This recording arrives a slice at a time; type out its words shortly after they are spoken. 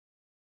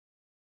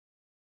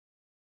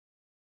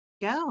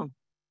Go.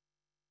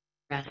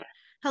 Right.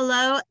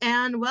 Hello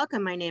and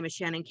welcome. My name is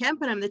Shannon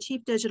Kemp and I'm the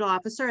Chief Digital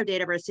Officer of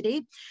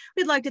DATAVERSITY.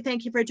 We'd like to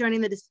thank you for joining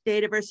the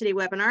DATAVERSITY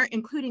webinar,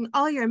 including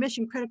all your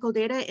mission critical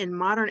data in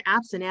modern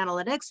apps and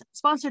analytics,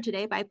 sponsored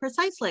today by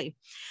Precisely.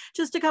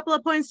 Just a couple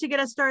of points to get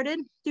us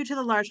started. Due to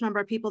the large number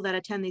of people that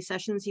attend these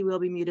sessions, you will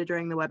be muted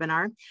during the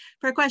webinar.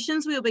 For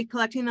questions, we will be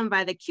collecting them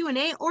via the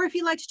Q&A, or if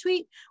you'd like to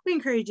tweet, we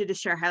encourage you to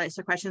share highlights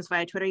or questions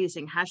via Twitter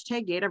using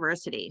hashtag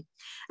DATAVERSITY.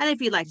 And if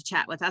you'd like to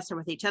chat with us or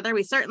with each other,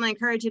 we certainly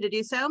encourage you to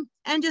do so.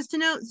 And just to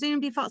note, Zoom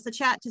defaults the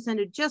chat to send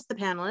to just the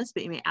panelists,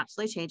 but you may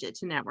absolutely change it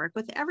to network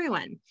with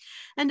everyone.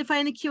 And to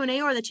find the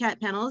Q&A or the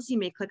chat panels, you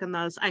may click on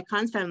those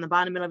icons found in the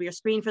bottom middle of your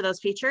screen for those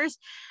features.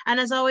 And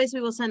as always,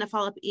 we will send a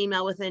follow-up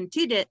email within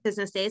 2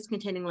 business days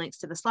containing links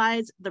to the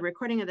slides, the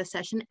recording of the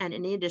session, and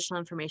any additional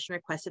information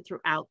requested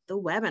throughout the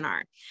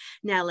webinar.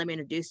 Now, let me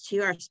introduce to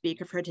you our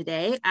speaker for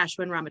today,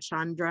 Ashwin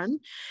Ramachandran.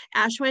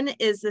 Ashwin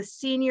is the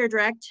Senior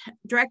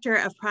Director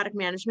of Product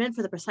Management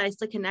for the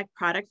Precisely Connect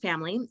product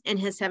family. In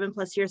his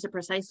 7+ years at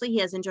Precisely, he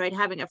has enjoyed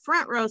having a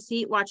front row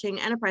seat watching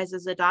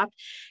enterprises adopt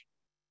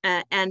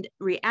and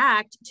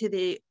react to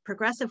the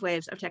progressive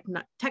waves of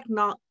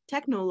technological,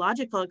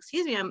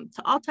 I'm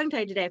all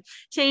tongue-tied today,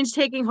 change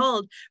taking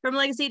hold, from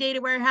legacy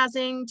data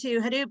warehousing to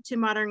Hadoop to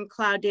modern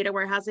cloud data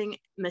warehousing,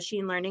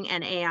 machine learning,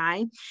 and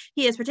AI.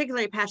 He is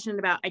particularly passionate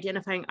about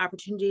identifying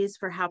opportunities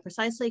for how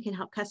Precisely can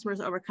help customers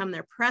overcome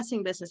their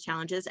pressing business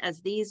challenges as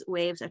these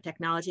waves of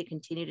technology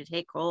continue to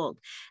take hold.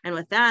 And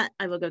with that,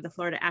 I will give the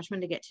floor to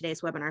Ashwin to get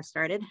today's webinar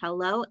started.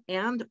 Hello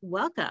and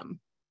welcome.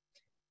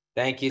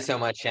 Thank you so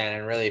much,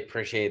 Shannon. Really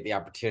appreciate the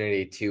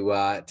opportunity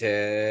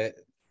to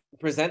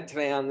present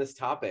today on this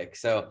topic.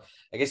 So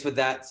I guess with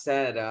that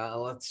said,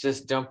 let's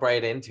just jump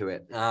right into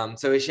it.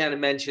 So as Shannon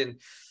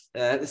mentioned,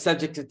 the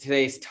subject of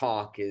today's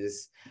talk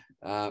is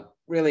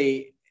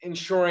really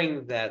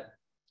ensuring that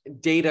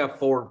data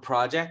for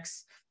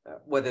projects,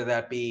 whether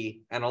that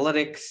be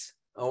analytics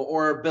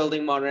or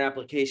building modern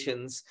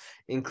applications,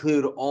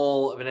 include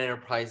all of an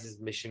enterprise's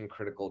mission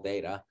critical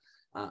data.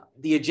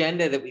 The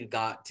agenda that we've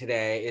got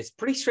today is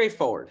pretty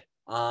straightforward.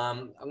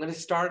 I'm going to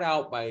start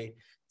out by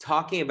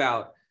talking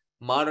about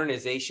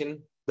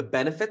modernization, the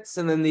benefits,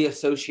 and then the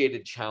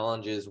associated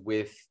challenges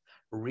with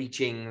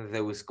reaching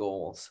those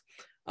goals.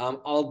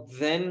 I'll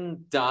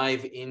then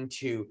dive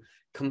into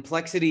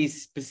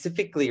complexities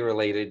specifically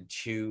related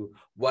to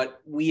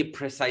what we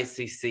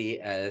precisely see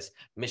as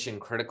mission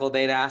critical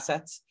data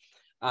assets.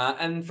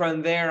 And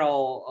from there,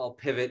 I'll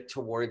pivot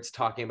towards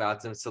talking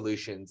about some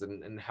solutions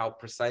and how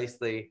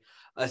Precisely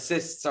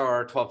assists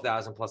our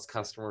 12,000 plus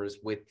customers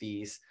with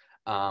these,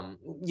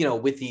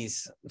 with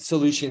these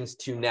solutions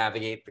to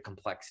navigate the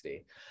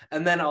complexity.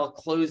 And then I'll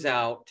close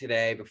out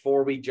today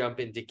before we jump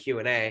into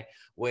Q&A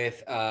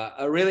with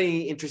a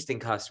really interesting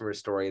customer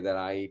story that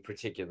I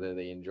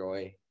particularly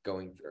enjoy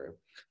going through.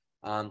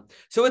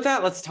 So with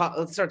that, let's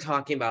start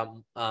talking about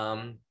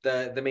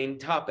the main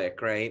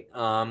topic, right?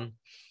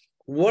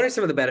 What are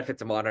some of the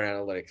benefits of modern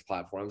analytics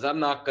platforms? I'm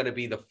not going to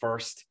be the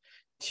first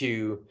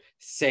to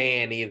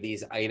say any of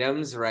these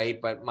items,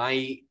 right? But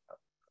my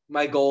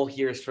goal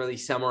here is to really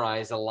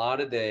summarize a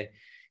lot of the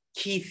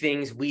key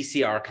things we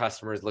see our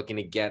customers looking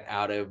to get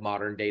out of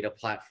modern data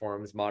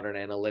platforms, modern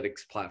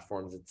analytics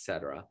platforms, et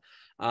cetera.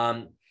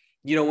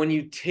 When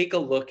you take a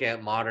look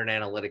at modern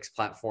analytics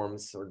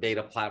platforms or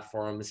data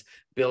platforms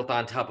built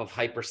on top of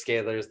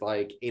hyperscalers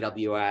like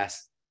AWS,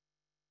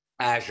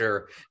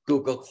 Azure,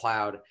 Google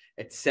Cloud,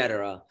 et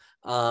cetera,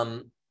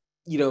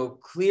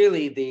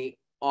 clearly they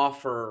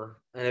offer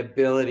an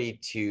ability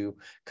to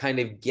kind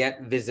of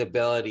get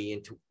visibility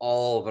into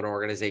all of an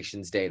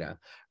organization's data,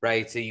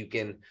 right? So you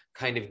can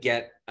kind of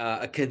get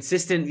a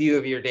consistent view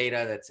of your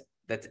data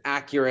that's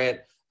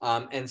accurate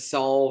and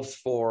solves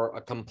for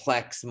a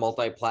complex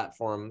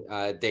multi-platform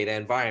data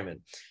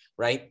environment,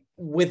 right?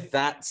 With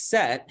that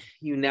said,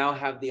 you now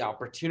have the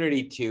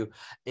opportunity to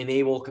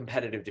enable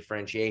competitive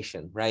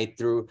differentiation, right?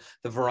 Through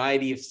the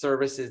variety of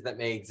services that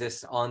may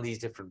exist on these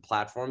different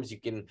platforms,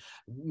 you can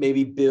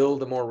maybe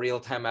build a more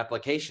real-time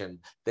application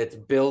that's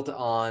built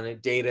on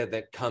data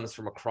that comes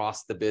from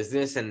across the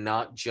business and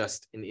not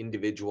just an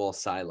individual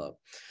silo.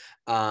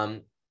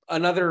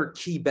 Another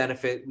key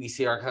benefit we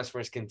see our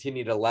customers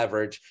continue to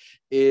leverage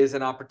is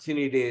an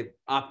opportunity to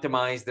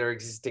optimize their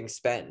existing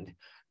spend.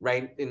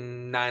 Right,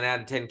 in 9 out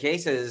of 10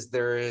 cases,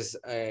 there is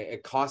a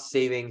cost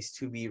savings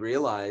to be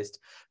realized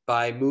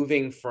by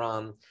moving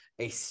from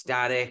a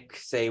static,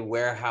 say,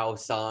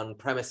 warehouse on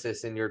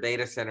premises in your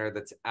data center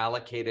that's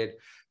allocated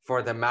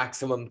for the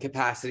maximum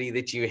capacity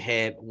that you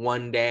hit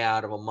one day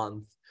out of a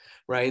month,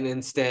 right? And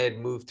instead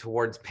move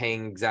towards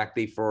paying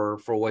exactly for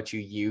what you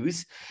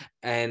use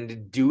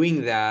and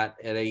doing that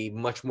at a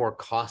much more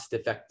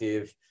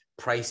cost-effective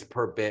price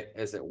per bit,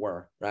 as it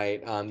were,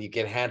 right? You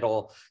can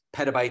handle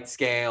petabyte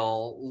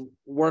scale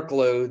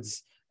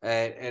workloads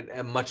at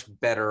a much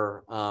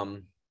better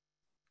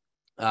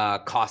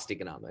cost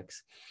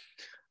economics.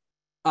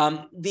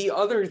 The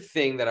other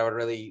thing that I would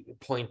really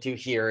point to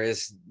here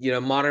is,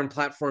 modern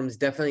platforms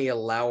definitely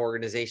allow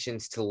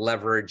organizations to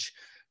leverage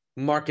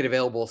market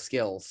available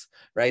skills,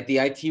 right? The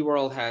IT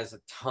world has a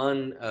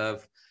ton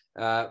of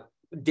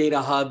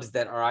data hubs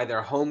that are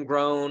either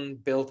homegrown,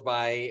 built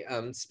by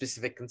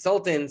specific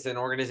consultants, and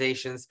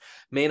organizations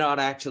may not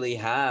actually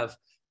have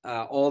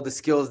all the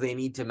skills they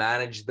need to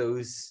manage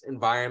those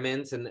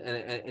environments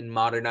and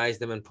modernize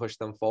them and push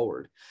them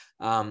forward.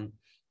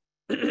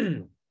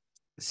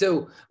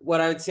 So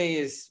what I would say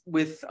is,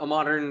 with a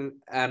modern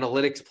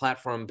analytics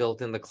platform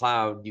built in the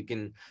cloud, you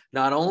can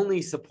not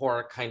only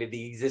support kind of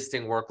the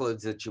existing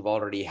workloads that you've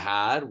already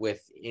had with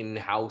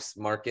in-house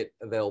market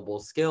available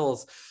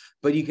skills,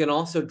 but you can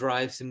also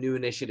drive some new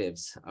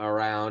initiatives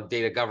around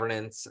data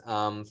governance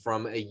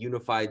from a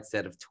unified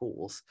set of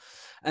tools.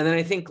 And then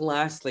I think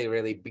lastly,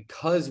 really,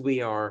 because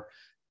we are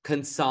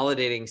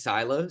consolidating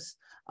silos,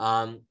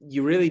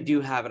 you really do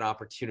have an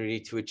opportunity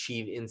to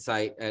achieve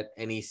insight at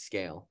any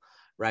scale.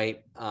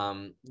 Right?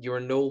 You're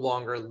no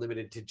longer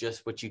limited to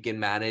just what you can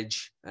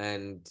manage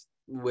and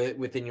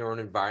within your own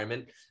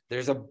environment.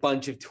 There's a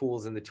bunch of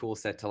tools in the tool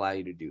set to allow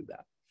you to do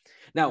that.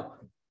 Now,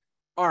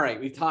 all right,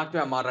 we've talked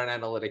about modern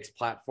analytics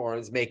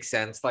platforms. Makes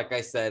sense. Like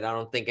I said, I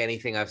don't think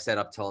anything I've said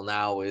up till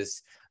now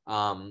is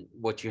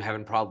what you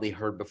haven't probably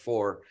heard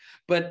before.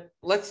 But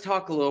let's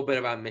talk a little bit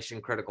about mission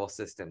critical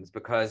systems,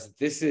 because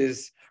this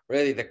is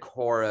really the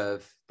core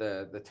of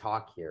the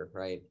talk here,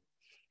 right?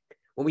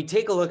 When we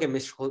take a look at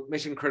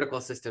mission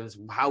critical systems,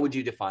 how would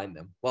you define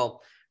them?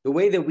 Well, the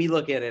way that we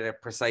look at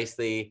it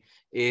precisely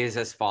is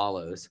as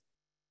follows.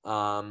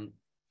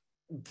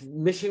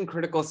 Mission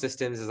critical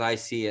systems, as I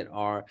see it,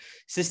 are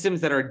systems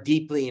that are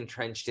deeply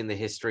entrenched in the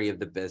history of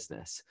the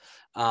business.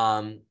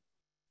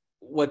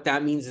 What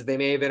that means is they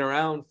may have been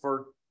around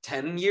for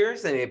 10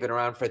 years, they may have been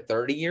around for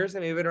 30 years,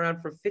 they may have been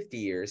around for 50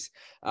 years.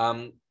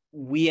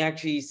 We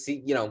actually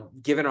see,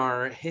 given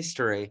our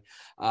history,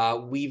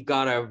 we've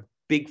got a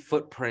big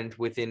footprint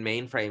within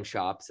mainframe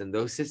shops, and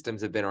those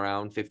systems have been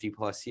around 50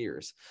 plus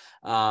years.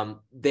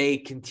 They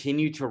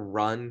continue to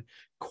run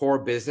core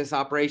business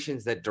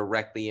operations that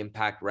directly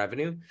impact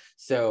revenue.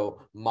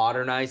 So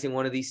modernizing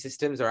one of these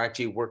systems, or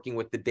actually working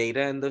with the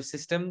data in those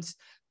systems,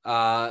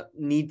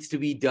 needs to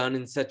be done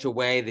in such a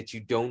way that you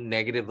don't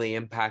negatively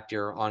impact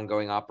your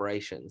ongoing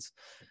operations.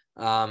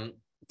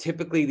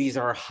 Typically, these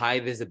are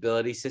high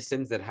visibility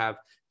systems that have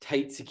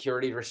tight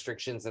security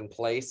restrictions in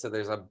place. So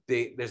there's a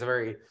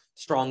very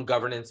strong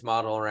governance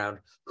model around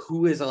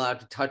who is allowed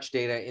to touch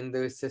data in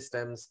those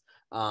systems.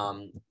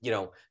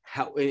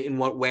 How, in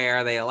what way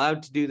are they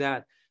allowed to do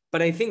that?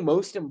 But I think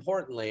most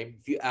importantly,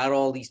 if you add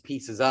all these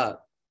pieces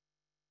up,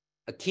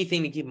 a key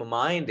thing to keep in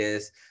mind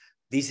is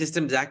these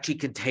systems actually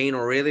contain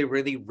really,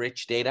 really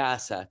rich data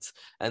assets,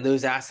 and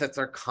those assets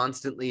are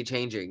constantly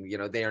changing.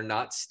 They are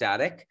not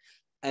static,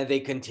 and they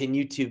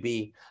continue to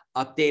be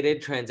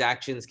updated.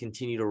 Transactions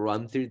continue to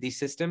run through these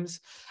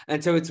systems.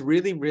 And so it's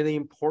really, really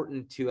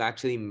important to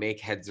actually make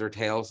heads or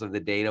tails of the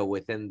data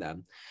within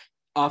them.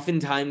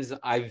 Oftentimes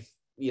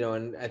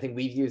and I think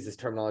we've used this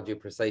terminology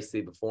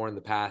precisely before in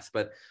the past,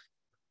 but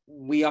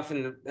we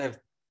often have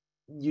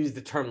used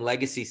the term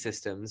legacy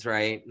systems,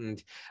 right?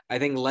 And I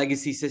think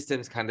legacy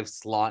systems kind of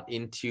slot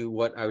into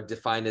what I would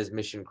define as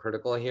mission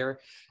critical here.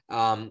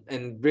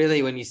 And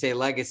really, when you say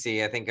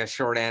legacy, I think a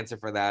short answer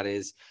for that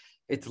is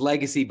it's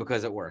legacy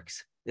because it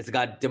works. It's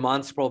got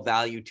demonstrable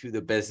value to the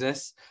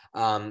business,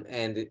 and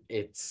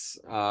it's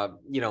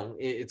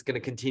it's going to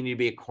continue to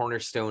be a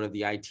cornerstone of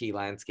the IT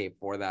landscape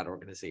for that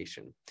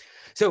organization.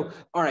 So,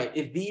 all right,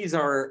 if these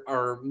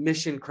are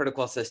mission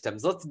critical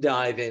systems, let's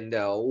dive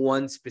into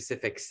one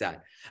specific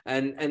set,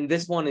 and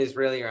this one is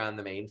really around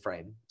the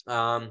mainframe.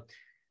 The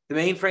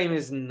mainframe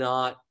is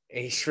not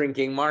a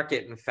shrinking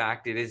market. In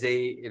fact, it is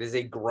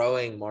a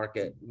growing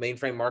market.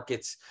 Mainframe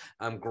market's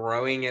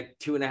growing at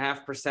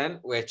 2.5%,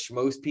 which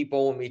most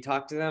people, when we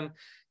talk to them,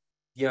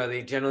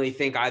 they generally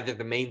think either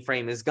the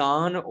mainframe is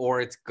gone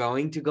or it's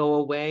going to go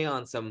away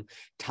on some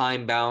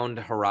time-bound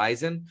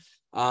horizon.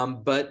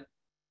 But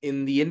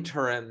in the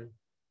interim,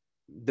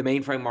 the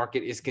mainframe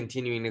market is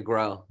continuing to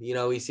grow.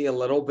 We see a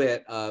little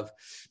bit of,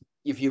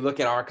 if you look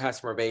at our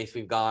customer base,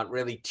 we've got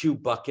really two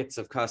buckets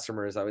of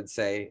customers, I would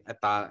say, at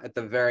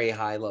the very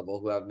high level,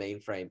 who have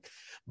mainframe.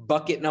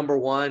 Bucket number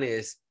one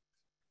is,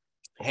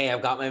 hey,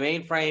 I've got my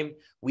mainframe.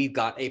 We've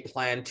got a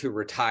plan to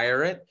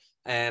retire it.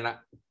 And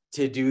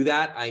to do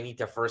that, I need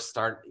to first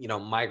start,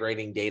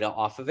 migrating data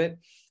off of it.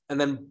 And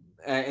then,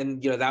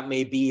 that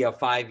may be a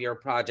 5-year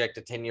project,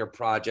 a 10-year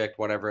project,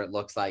 whatever it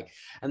looks like.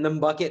 And then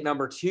bucket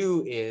number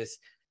two is,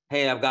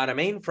 hey, I've got a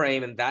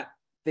mainframe, and that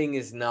thing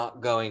is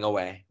not going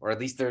away, or at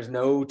least there's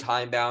no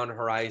time-bound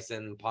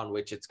horizon upon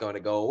which it's going to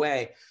go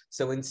away.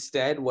 So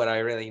instead, what I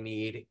really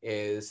need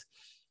is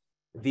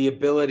the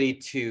ability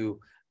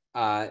to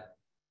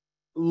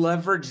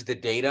leverage the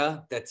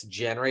data that's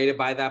generated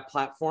by that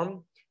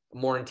platform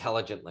more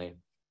intelligently.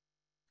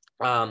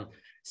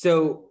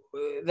 So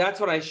that's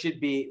what I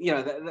should be,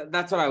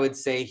 that's what I would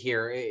say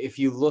here. If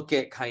you look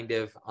at kind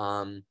of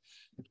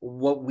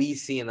what we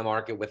see in the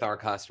market with our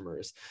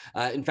customers.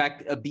 In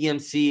fact, a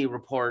BMC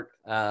report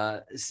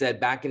said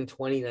back in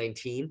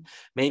 2019,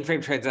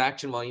 mainframe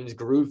transaction volumes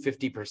grew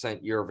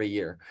 50% year over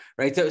year,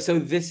 right? So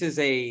this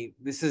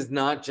is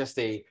not just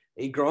a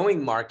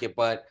growing market,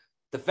 but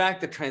the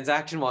fact that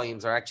transaction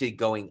volumes are actually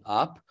going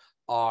up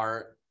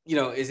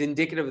is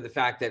indicative of the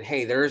fact that,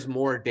 hey, there's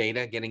more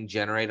data getting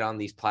generated on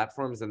these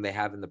platforms than they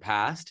have in the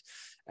past.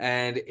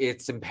 And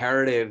it's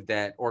imperative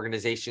that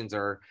organizations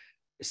are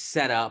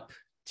set up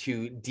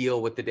to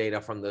deal with the data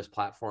from those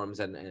platforms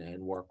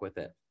and work with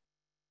it.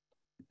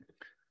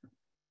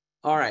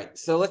 All right,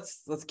 so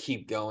let's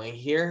keep going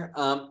here.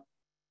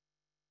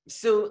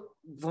 So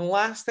the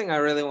last thing I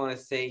really want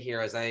to say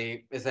here as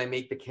I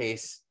make the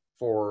case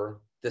for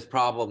this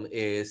problem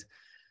is,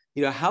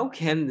 how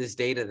can this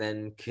data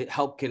then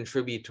help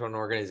contribute to an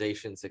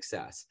organization's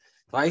success?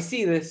 So I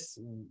see this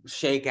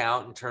shake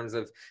out in terms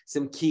of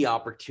some key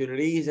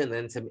opportunities and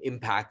then some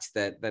impacts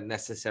that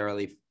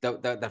necessarily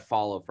that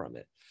follow from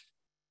it.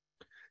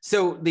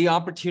 So the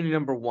opportunity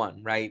number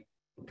one, right?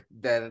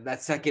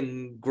 That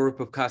second group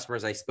of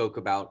customers I spoke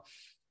about,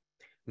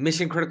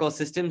 mission critical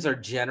systems are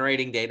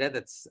generating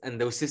data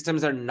and those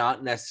systems are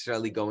not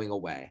necessarily going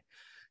away.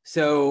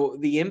 So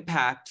the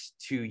impact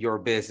to your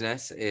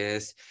business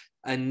is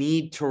a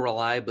need to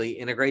reliably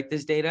integrate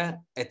this data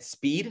at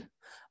speed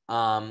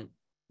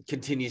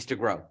continues to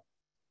grow.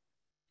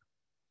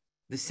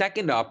 The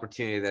second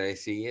opportunity that I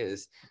see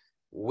is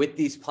with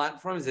these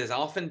platforms, there's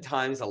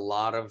oftentimes a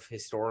lot of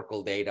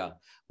historical data.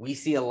 We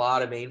see a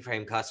lot of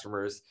mainframe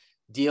customers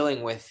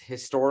dealing with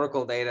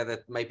historical data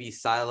that might be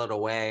siloed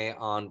away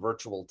on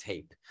virtual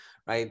tape,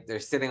 right? They're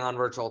sitting on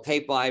virtual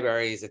tape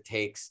libraries. It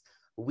takes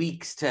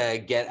weeks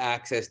to get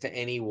access to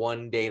any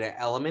one data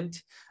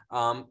element.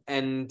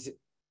 And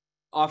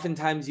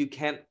oftentimes you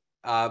can't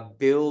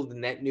build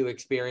net new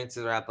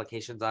experiences or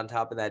applications on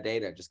top of that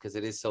data just because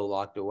it is so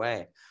locked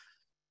away.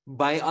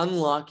 By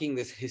unlocking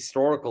this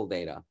historical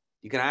data,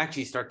 you can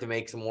actually start to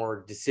make some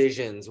more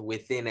decisions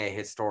within a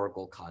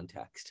historical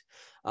context.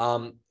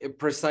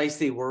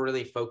 Precisely, we're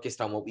really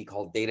focused on what we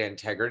call data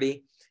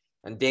integrity.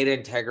 And data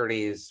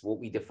integrity is what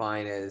we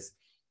define as,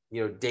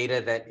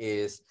 data that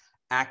is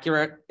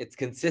accurate, it's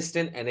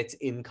consistent, and it's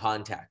in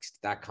context.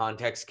 That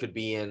context could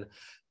be in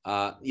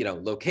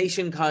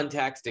location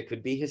context, it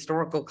could be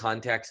historical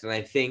context. And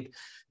I think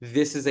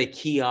this is a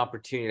key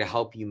opportunity to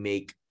help you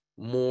make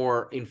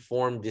more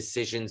informed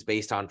decisions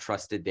based on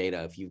trusted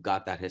data if you've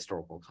got that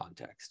historical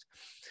context.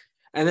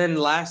 And then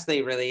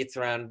lastly, really, it's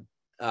around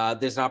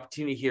there's an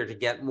opportunity here to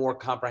get more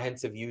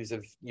comprehensive views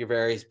of your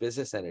various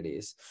business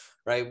entities,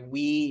 right?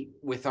 We,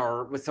 with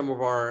some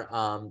of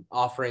our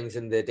offerings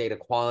in the data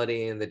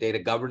quality and the data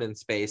governance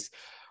space,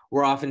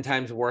 we're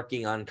oftentimes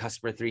working on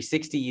customer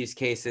 360 use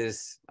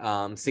cases,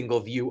 single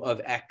view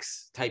of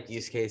X type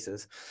use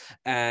cases.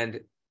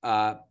 And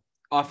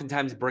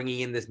oftentimes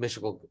bringing in this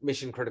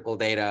mission critical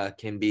data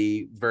can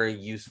be very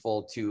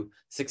useful to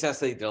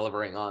successfully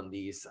delivering on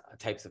these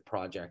types of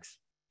projects.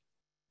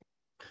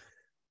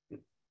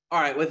 All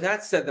right, with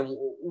that said, then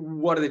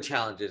what are the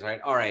challenges, right?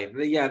 All right,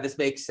 yeah, this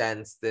makes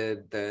sense.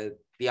 The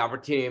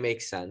opportunity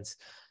makes sense.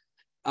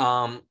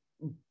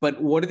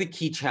 But what are the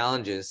key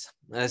challenges?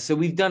 So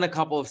we've done a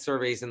couple of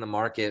surveys in the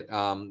market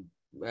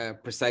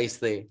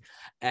precisely,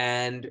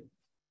 and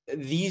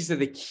these are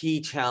the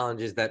key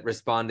challenges that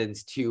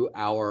respondents to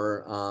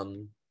our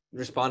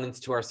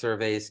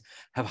surveys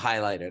have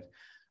highlighted.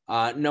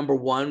 Number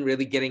one,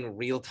 really getting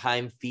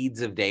real-time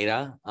feeds of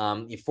data.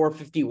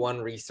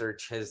 451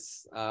 research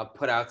has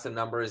put out some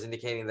numbers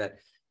indicating that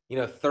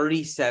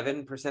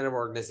 37% of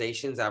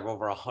organizations have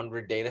over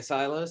 100 data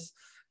silos.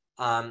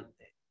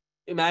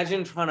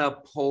 Imagine trying to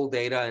pull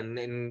data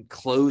and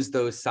close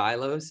those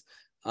silos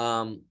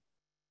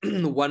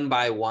one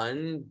by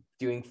one,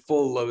 doing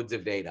full loads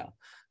of data.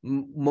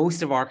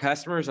 Most of our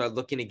customers are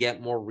looking to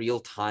get more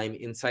real-time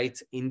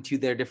insights into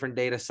their different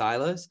data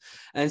silos.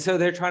 And so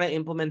they're trying to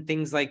implement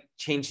things like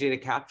change data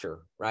capture,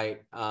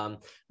 right?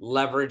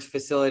 Leverage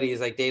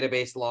facilities like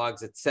database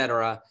logs, et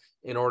cetera,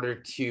 in order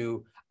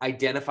to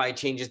identify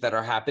changes that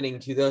are happening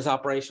to those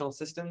operational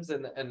systems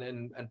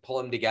and pull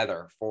them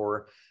together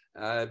for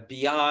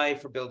BI,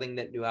 for building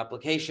net new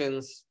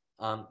applications,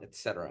 et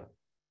cetera.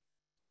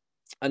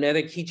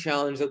 Another key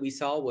challenge that we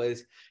saw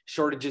was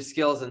shortage of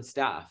skills and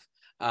staff.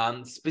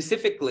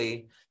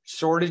 Specifically,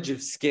 shortage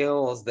of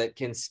skills that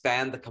can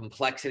span the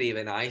complexity of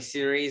an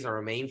I-series or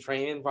a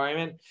mainframe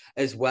environment,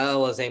 as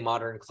well as a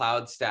modern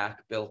cloud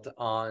stack built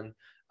on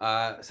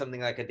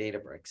something like a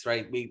Databricks,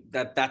 right?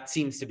 That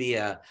seems to be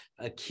a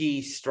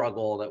key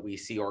struggle that we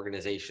see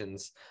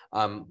organizations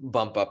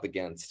bump up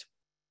against.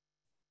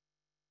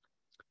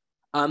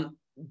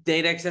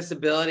 Data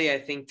accessibility, I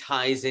think,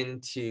 ties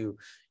into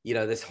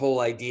this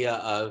whole idea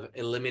of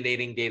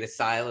eliminating data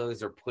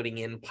silos or putting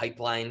in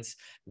pipelines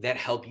that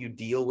help you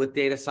deal with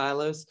data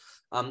silos.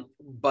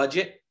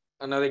 Budget,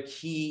 another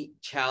key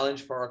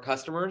challenge for our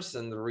customers.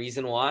 And the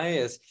reason why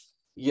is,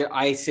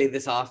 I say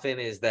this often,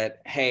 is that,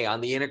 hey,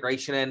 on the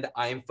integration end,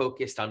 I'm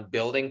focused on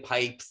building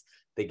pipes,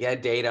 They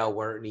get data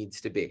where it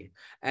needs to be.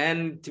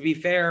 And to be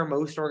fair,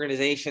 most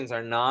organizations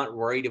are not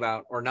worried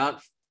about or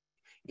not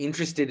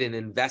interested in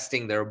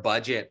investing their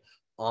budget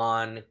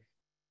on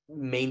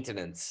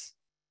maintenance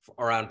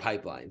around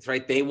pipelines,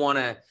 right? They want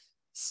to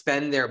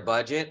spend their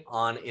budget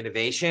on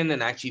innovation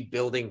and actually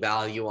building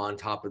value on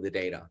top of the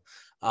data.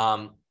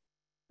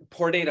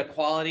 Poor data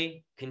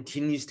quality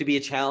continues to be a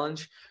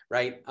challenge,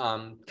 right?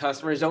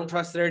 Customers don't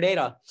trust their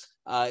data.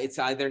 It's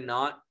either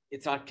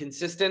it's not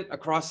consistent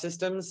across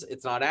systems,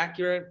 it's not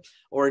accurate,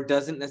 or it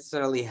doesn't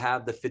necessarily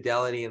have the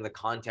fidelity and the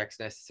context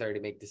necessary to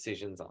make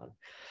decisions on.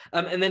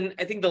 And then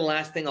I think the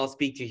last thing I'll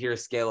speak to here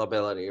is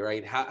scalability,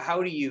 right?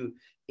 How do you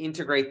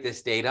integrate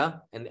this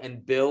data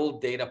and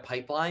build data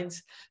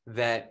pipelines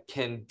that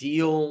can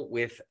deal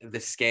with the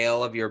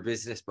scale of your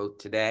business both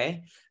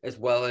today as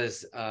well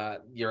as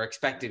your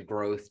expected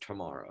growth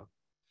tomorrow?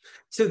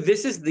 So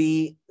this is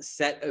the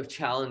set of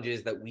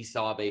challenges that we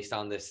saw based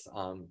on this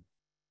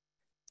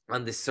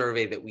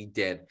survey that we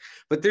did.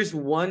 But there's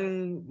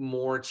one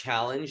more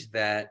challenge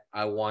that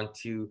I want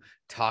to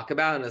talk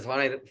about, and it's one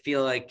I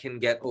feel like can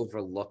get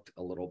overlooked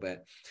a little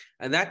bit.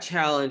 And that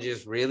challenge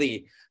is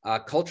really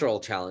cultural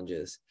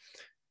challenges.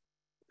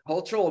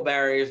 Cultural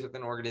barriers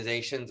within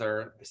organizations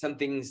are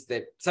something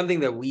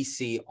that we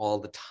see all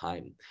the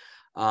time.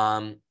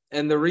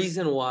 And the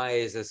reason why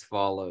is as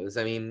follows.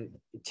 I mean,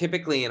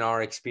 typically in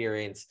our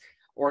experience,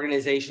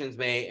 organizations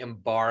may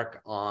embark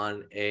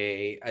on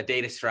a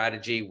data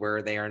strategy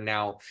where they are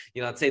now,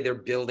 let's say they're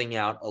building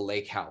out a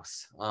lake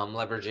house,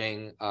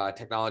 leveraging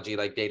technology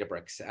like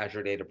Databricks,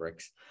 Azure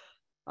Databricks.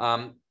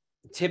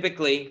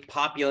 Typically,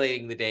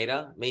 populating the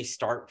data may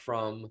start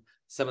from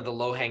some of the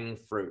low-hanging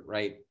fruit,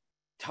 right?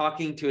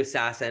 Talking to a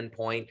SaaS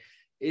endpoint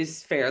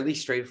is fairly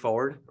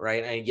straightforward,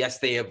 right? And yes,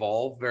 they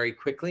evolve very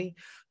quickly,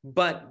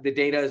 but the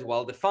data is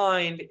well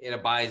defined. It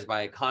abides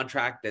by a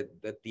contract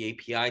that the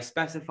API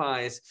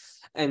specifies,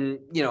 and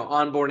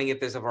onboarding it.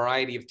 There's a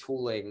variety of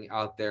tooling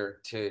out there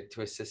to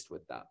assist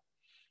with that.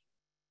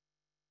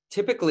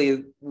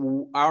 Typically,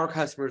 our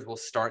customers will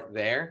start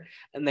there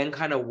and then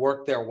kind of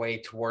work their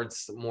way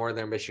towards more of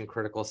their mission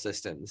critical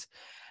systems.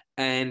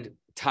 And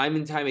time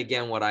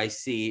again, what I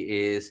see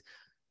is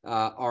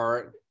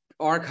our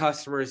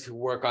customers who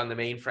work on the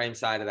mainframe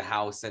side of the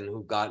house and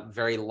who've got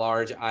very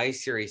large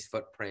I-series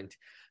footprint,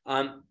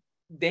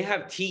 they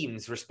have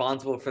teams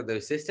responsible for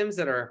those systems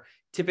that are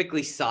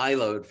typically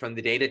siloed from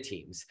the data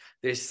teams.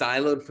 They're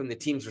siloed from the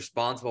teams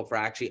responsible for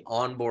actually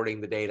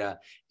onboarding the data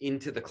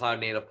into the cloud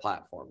native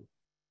platform.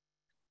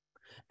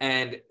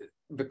 And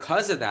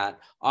because of that,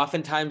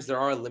 oftentimes there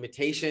are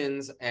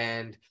limitations.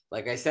 And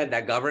like I said,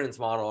 that governance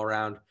model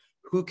around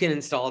who can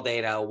install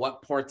data,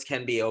 what ports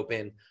can be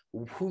open,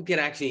 who can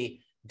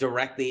actually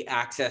directly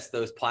access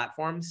those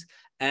platforms.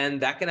 And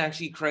that can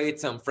actually create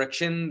some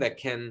friction that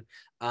can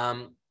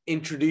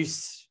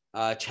introduce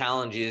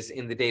challenges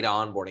in the data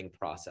onboarding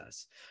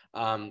process.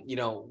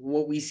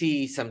 What we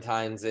see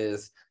sometimes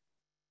is,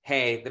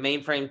 hey, the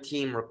mainframe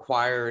team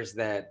requires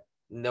that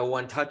no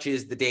one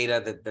touches the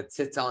data that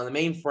sits on the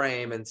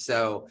mainframe. And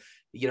so,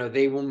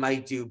 they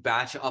might do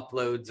batch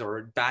uploads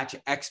or batch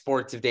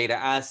exports of data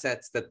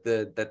assets that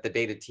the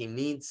data team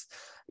needs.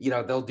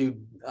 They'll do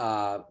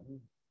kind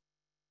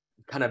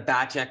of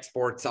batch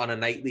exports on a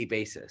nightly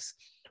basis,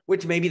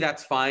 which maybe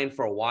that's fine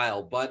for a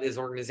while. But as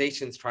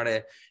organizations try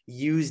to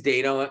use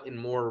data in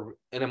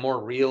a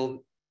more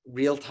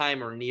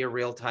real-time or near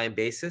real-time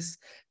basis,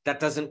 that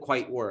doesn't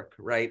quite work,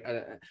 right?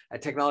 A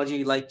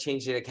technology like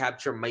change data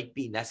capture might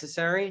be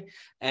necessary.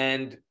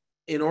 And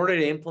in order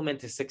to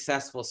implement a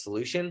successful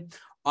solution,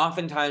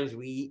 oftentimes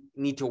we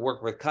need to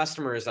work with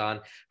customers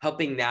on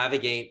helping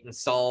navigate and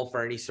solve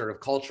for any sort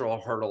of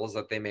cultural hurdles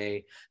that they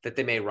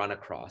may run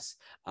across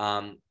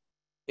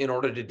in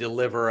order to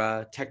deliver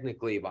a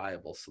technically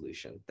viable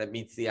solution that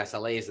meets the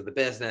SLAs of the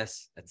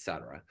business, et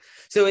cetera.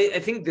 So I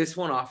think this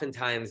one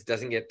oftentimes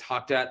doesn't get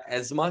talked about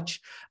as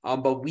much,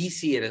 but we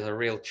see it as a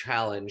real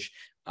challenge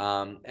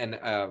and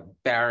a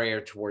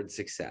barrier towards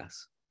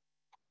success.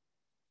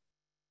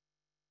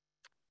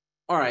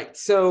 All right,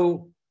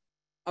 so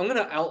I'm going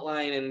to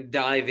outline and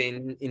dive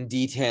in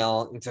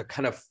detail into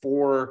kind of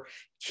 4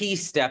 key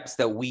steps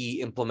that we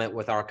implement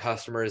with our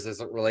customers as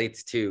it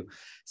relates to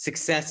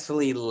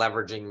successfully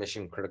leveraging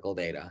mission critical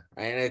data.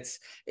 Right? And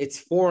it's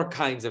 4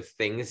 kinds of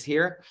things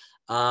here.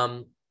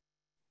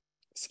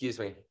 Excuse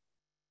me.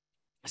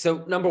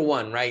 So number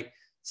 1, right?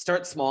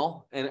 Start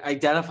small and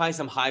identify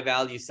some high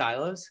value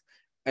silos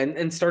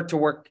and start to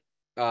work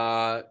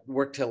to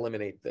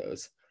eliminate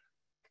those.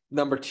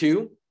 Number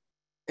 2,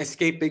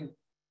 escaping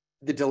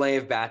the delay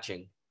of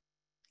batching.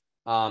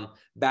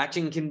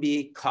 Batching can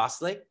be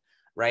costly,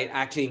 right?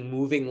 Actually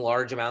moving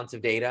large amounts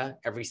of data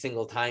every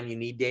single time you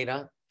need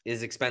data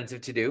is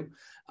expensive to do.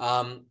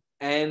 And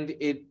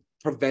it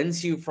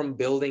prevents you from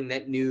building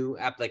net new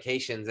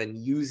applications and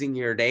using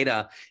your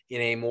data in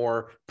a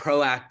more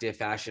proactive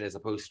fashion as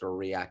opposed to a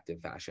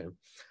reactive fashion.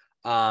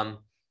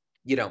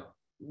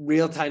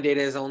 Real-time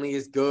data is only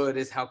as good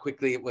as how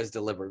quickly it was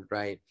delivered,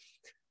 right?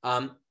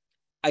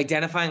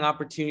 Identifying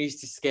opportunities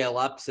to scale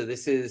up. So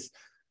this is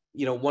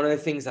one of the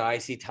things that I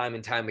see time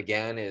and time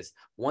again is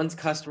once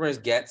customers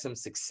get some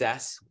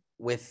success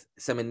with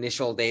some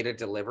initial data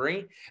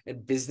delivery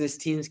and business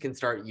teams can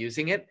start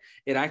using it,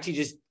 it actually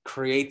just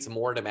creates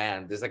more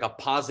demand. There's like a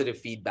positive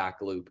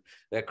feedback loop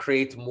that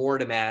creates more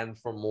demand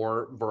for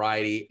more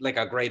variety, like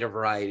a greater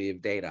variety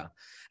of data.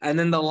 And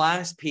then the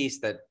last piece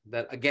that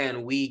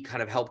again, we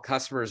kind of help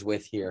customers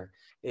with here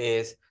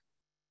is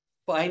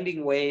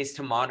finding ways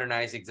to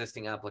modernize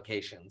existing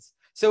applications.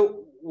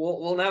 So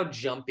we'll now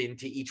jump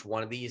into each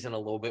one of these in a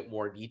little bit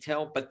more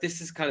detail, but this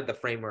is kind of the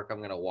framework I'm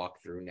going to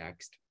walk through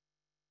next.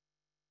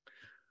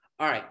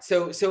 All right,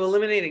 so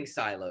eliminating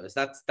silos,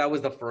 that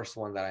was the first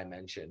one that I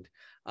mentioned.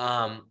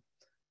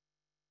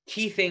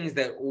 Key things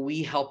that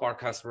we help our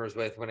customers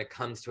with when it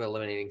comes to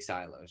eliminating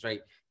silos, right?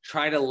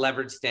 Try to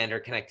leverage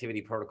standard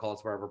connectivity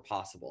protocols wherever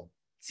possible.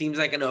 Seems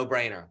like a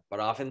no-brainer, but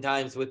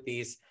oftentimes with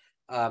these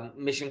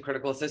mission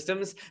critical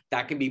systems,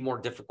 that can be more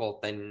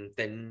difficult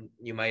than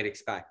you might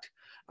expect.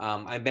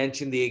 I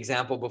mentioned the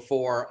example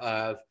before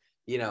of,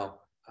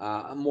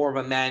 more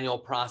of a manual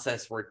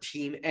process where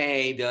team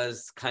A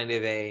does kind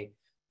of a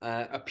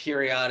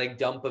periodic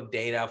dump of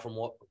data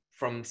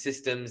from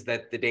systems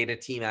that the data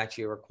team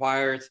actually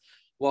requires.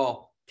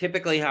 Well,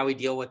 typically how we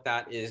deal with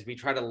that is we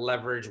try to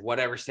leverage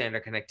whatever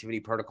standard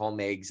connectivity protocol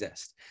may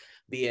exist,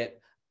 be it,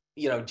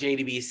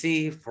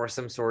 JDBC for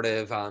some sort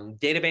of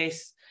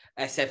database,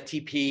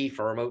 SFTP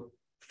for remote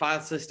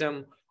file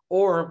system,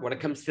 or when it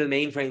comes to the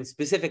mainframe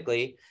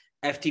specifically,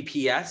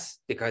 FTPS,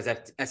 because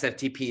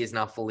SFTP is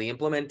not fully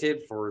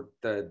implemented for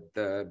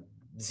the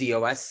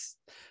ZOS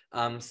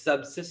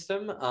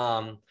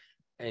subsystem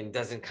and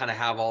doesn't kind of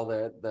have all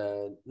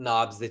the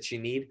knobs that you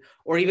need,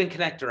 or even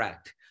Connect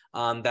Direct.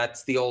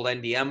 That's the old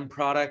NDM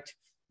product.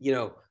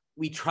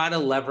 We try to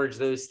leverage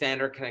those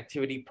standard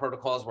connectivity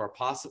protocols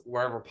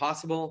wherever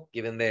possible,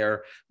 given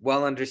they're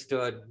well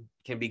understood,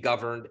 can be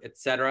governed,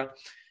 etc.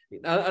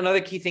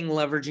 Another key thing,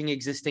 leveraging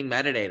existing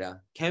metadata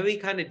can be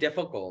kind of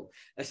difficult,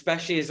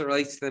 especially as it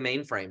relates to the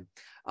mainframe.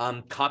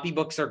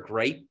 Copybooks are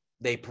great.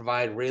 They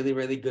provide really,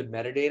 really good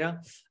metadata.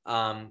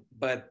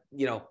 But,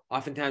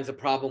 oftentimes the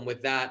problem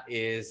with that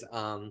is,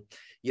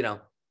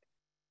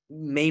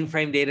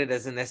 mainframe data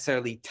doesn't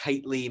necessarily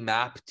tightly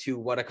map to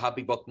what a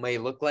copybook may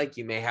look like.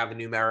 You may have a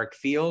numeric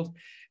field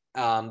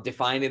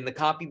defined in the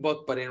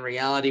copybook, but in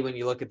reality, when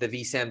you look at the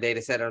VSAM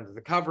data set under the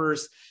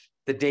covers,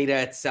 the data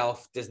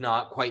itself does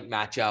not quite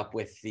match up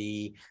with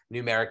the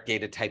numeric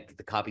data type that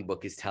the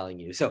copybook is telling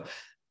you. So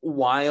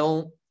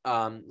while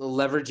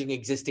leveraging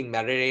existing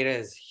metadata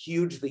is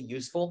hugely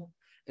useful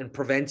and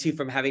prevents you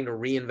from having to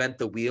reinvent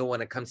the wheel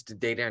when it comes to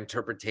data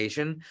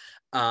interpretation,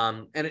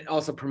 and it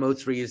also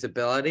promotes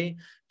reusability,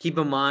 keep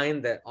in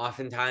mind that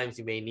oftentimes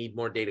you may need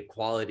more data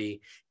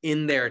quality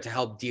in there to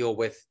help deal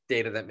with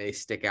data that may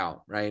stick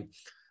out, right?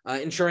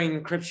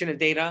 Ensuring encryption of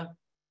data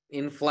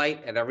in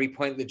flight at every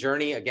point in the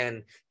journey,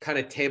 again, kind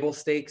of table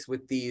stakes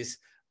with these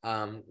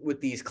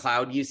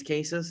cloud use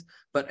cases,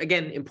 but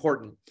again,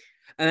 important.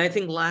 And I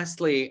think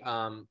lastly,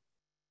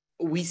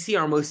 we see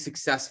our most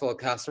successful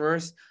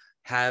customers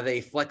have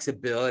a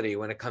flexibility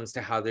when it comes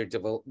to how they're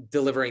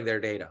delivering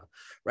their data,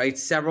 right?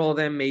 Several of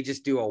them may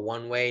just do a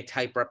one-way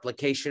type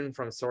replication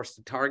from source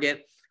to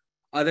target.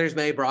 Others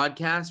may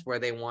broadcast where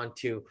they want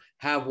to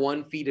have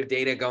one feed of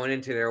data going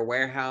into their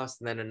warehouse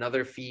and then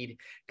another feed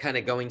kind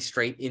of going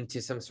straight into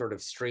some sort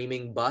of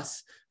streaming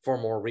bus for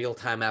more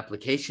real-time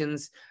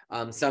applications.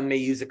 Some may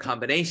use a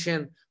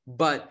combination,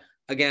 but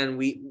again,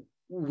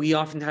 we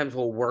oftentimes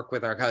will work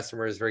with our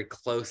customers very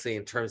closely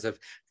in terms of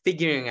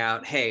figuring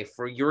out, hey,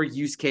 for your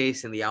use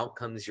case and the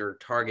outcomes you're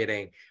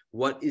targeting,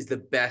 what is the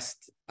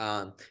best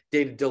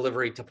data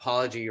delivery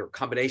topology or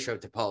combination of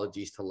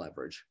topologies to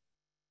leverage?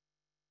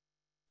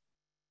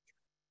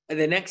 And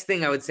the next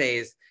thing I would say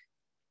is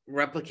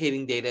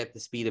replicating data at the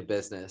speed of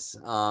business.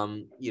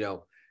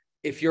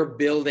 If you're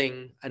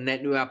building a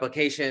net new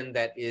application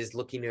that is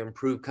looking to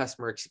improve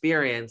customer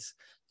experience,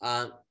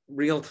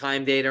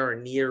 real-time data or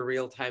near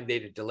real-time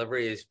data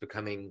delivery is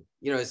becoming,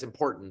 is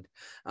important.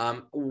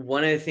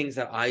 One of the things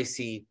that I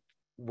see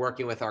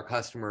working with our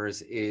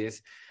customers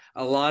is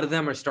a lot of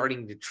them are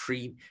starting to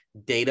treat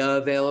data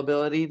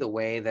availability the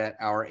way that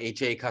our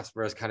HA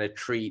customers kind of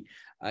treat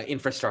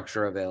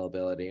infrastructure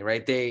availability,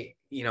 right?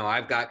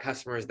 I've got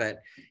customers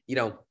that,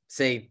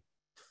 say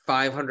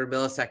 500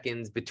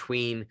 milliseconds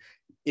between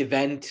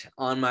event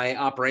on my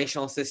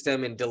operational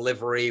system and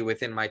delivery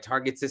within my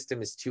target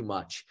system is too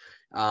much,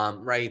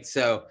 right?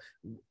 So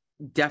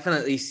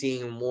definitely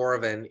seeing more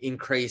of an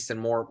increase and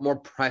more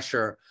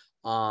pressure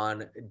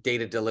on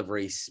data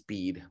delivery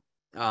speed.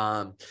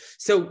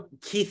 So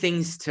key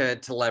things to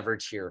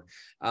leverage here.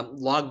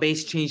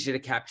 Log-based change data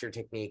capture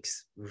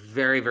techniques,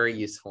 very, very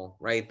useful,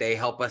 right? They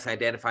help us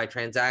identify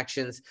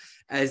transactions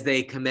as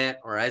they commit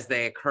or as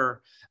they occur.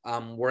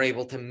 We're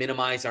able to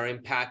minimize our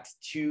impact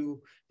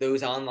to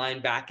those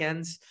online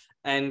backends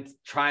and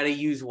try to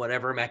use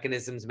whatever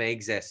mechanisms may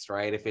exist,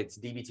 right? If it's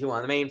DB2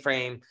 on the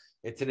mainframe,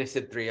 it's an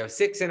ISID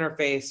 306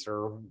 interface,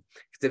 or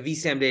if it's a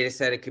vSAM data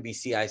set, it could be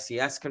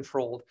CICS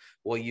controlled.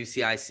 We'll use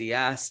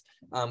CICS.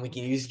 We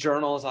can use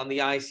journals on the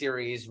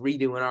iSeries,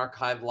 redo an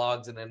archive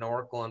logs in an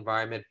Oracle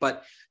environment.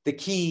 But the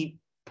key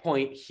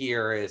point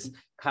here is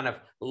kind of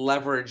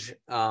leverage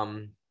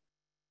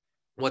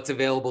what's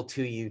available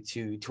to you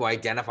to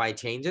identify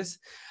changes,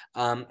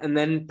 and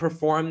then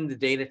perform the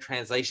data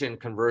translation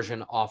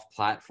conversion off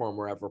platform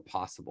wherever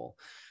possible.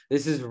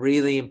 This is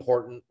really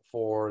important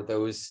for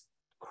those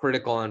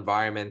critical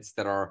environments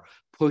that are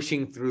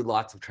pushing through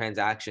lots of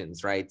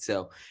transactions, right?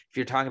 So if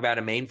you're talking about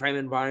a mainframe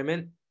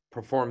environment,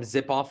 perform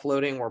zip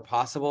offloading where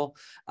possible.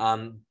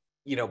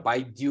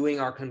 By doing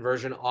our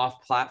conversion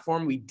off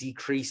platform, we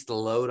decrease the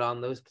load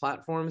on those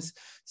platforms,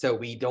 so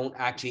we don't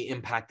actually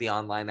impact the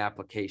online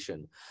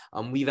application.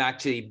 We've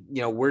actually,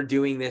 we're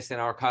doing this in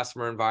our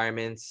customer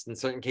environments. In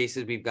certain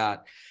cases, we've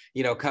got,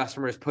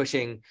 customers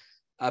pushing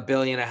 1.5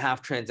 billion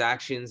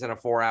transactions in a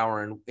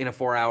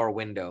 4-hour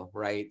window,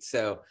 right?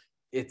 So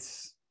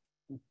it's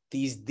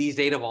these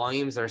data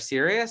volumes are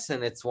serious,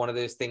 and it's one of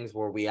those things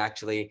where we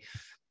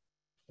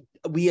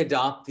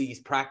adopt these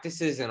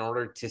practices in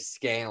order to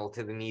scale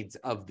to the needs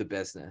of the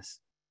business.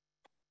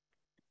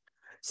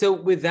 So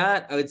with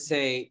that, I would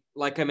say,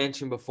 like I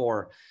mentioned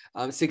before,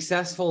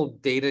 successful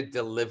data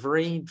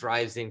delivery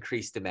drives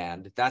increased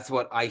demand. That's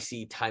what I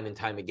see time and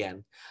time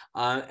again.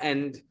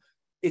 And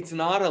it's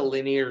not a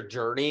linear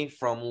journey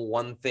from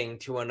one thing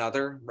to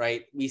another,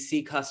 right? We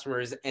see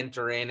customers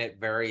enter in at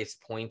various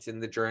points in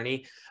the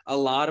journey. A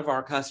lot of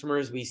our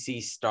customers we see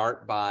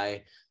start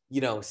by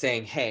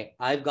saying, hey,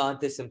 I've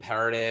got this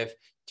imperative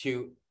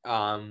to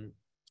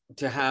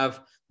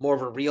have more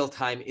of a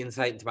real-time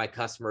insight into my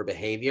customer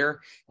behavior.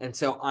 And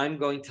so I'm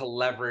going to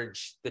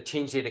leverage the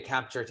change data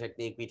capture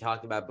technique we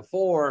talked about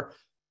before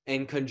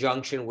in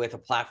conjunction with a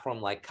platform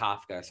like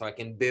Kafka. So I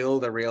can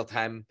build a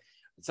real-time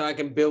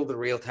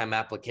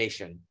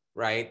application,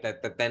 right?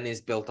 That then is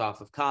built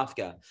off of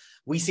Kafka.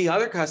 We see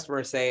other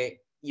customers say,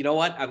 you know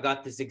what, I've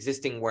got this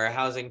existing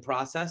warehousing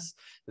process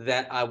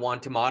that I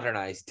want to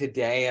modernize.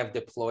 Today, I've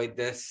deployed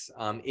this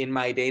in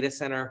my data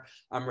center.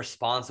 I'm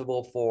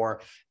responsible for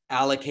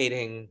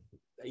allocating,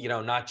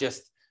 not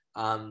just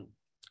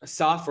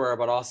software,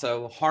 but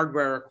also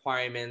hardware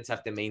requirements. I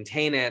have to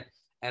maintain it,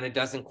 and it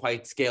doesn't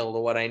quite scale to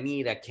what I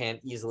need. I can't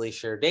easily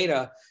share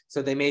data.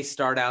 So they may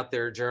start out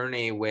their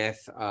journey with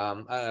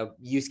a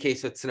use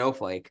case with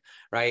Snowflake,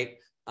 right?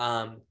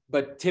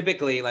 But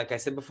typically, like I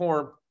said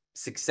before,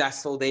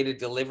 successful data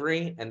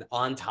delivery and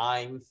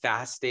on-time,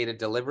 fast data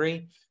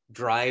delivery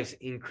drives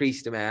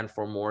increased demand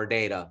for more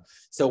data.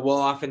 So we'll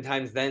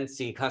oftentimes then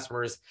see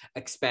customers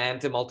expand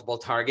to multiple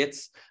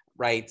targets,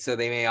 right? So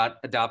they may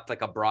adopt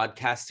like a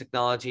broadcast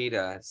technology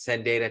to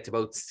send data to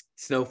both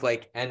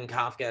Snowflake and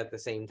Kafka at the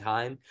same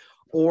time,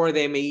 or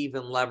they may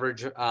even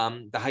leverage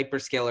the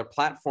hyperscaler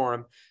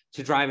platform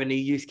to drive a new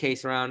use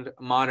case around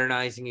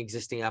modernizing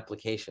existing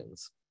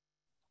applications.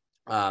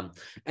 And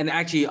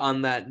actually,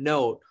 on that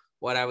note,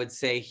 what I would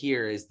say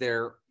here is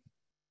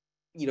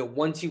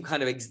once you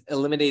kind of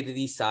eliminated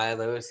these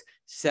silos,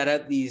 set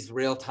up these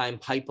real-time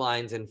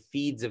pipelines and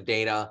feeds of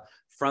data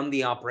from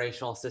the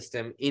operational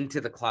system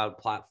into the cloud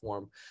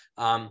platform,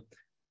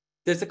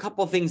 there's a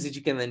couple of things that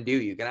you can then do.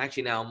 You can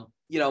actually now,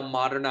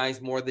 modernize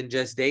more than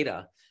just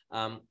data.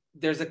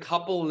 There's a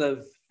couple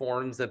of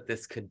forms that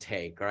this could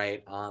take,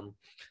 right?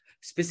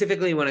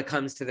 Specifically when it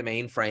comes to the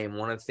mainframe,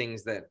 one of the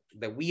things that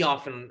we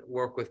often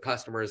work with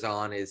customers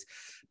on is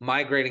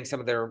migrating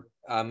some of their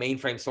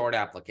mainframe sort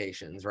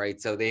applications,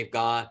 right? So they've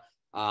got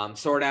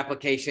sort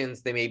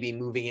applications. They may be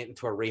moving it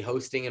into a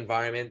rehosting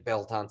environment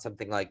built on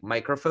something like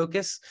Micro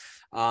Focus.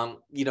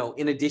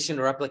 In addition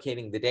to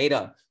replicating the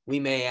data, we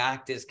may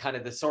act as kind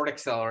of the sort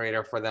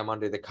accelerator for them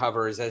under the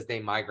covers as they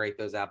migrate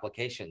those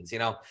applications.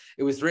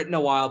 It was written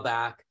a while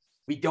back.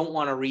 We don't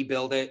want to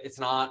rebuild it.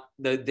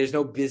 There's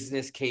no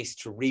business case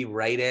to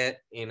rewrite it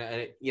in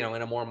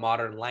a more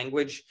modern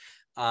language.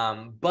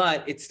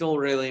 But it's still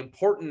really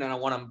important, and I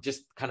want to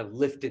just kind of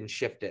lift and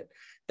shift it.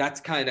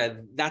 That's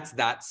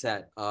that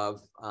set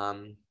of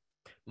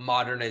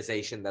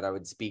modernization that I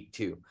would speak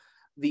to.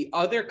 The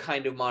other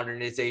kind of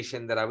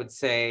modernization that I would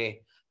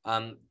say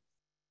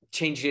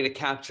change data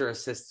capture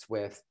assists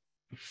with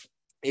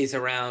is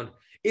around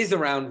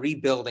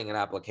rebuilding an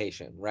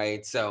application,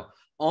 right? So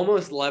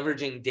almost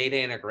leveraging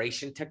data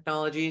integration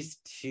technologies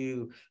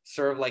to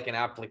serve like an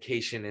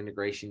application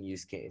integration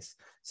use case.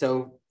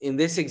 So in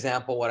this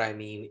example, what I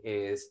mean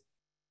is,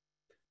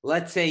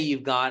 let's say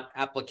you've got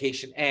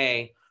application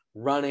A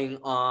running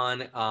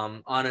on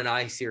an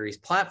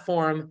iSeries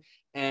platform,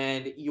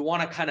 and you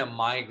want to kind of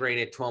migrate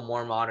it to a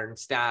more modern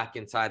stack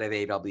inside of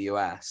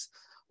AWS.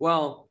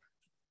 Well,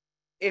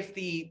 if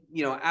the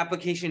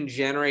application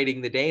generating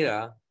the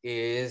data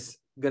is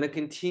going to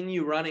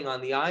continue running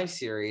on the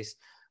iSeries,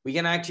 we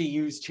can actually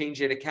use change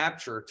data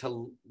capture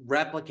to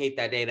replicate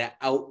that data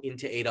out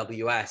into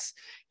AWS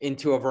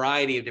into a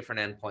variety of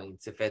different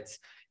endpoints. If it's,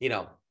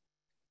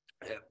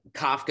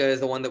 Kafka is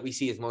the one that we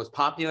see is most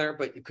popular,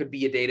 but it could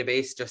be a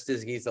database just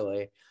as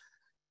easily.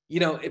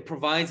 It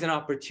provides an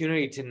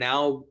opportunity to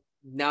now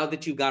now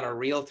that you've got a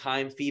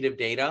real-time feed of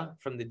data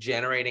from the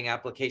generating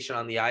application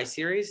on the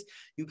iSeries,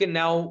 you can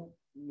now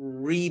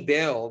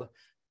rebuild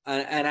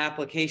an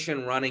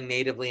application running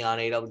natively on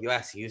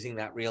AWS using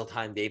that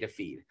real-time data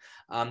feed.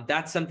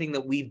 That's something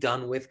that we've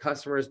done with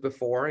customers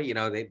before. You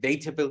know, they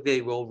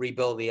typically will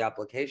rebuild the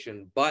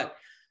application, but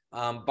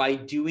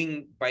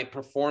by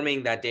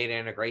performing that data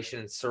integration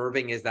and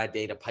serving as that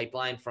data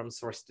pipeline from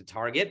source to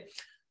target,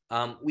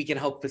 we can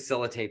help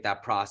facilitate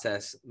that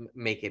process,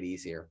 make it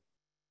easier.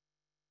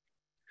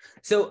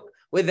 So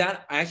with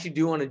that, I actually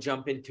do want to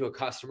jump into a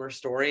customer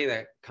story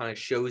that kind of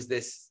shows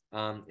this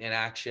in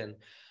action.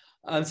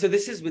 So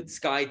this is with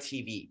Sky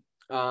TV.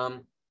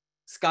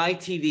 Sky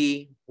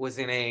TV was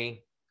in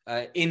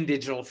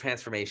digital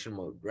transformation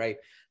mode, right?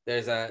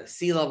 There's a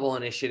C-level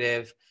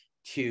initiative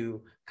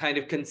to kind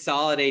of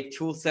consolidate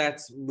tool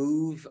sets,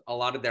 move a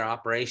lot of their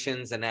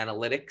operations and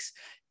analytics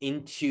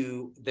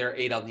into their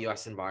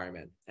AWS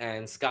environment.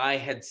 And Sky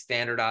had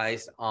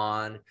standardized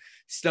on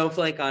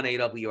Snowflake on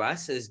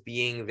AWS as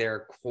being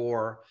their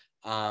core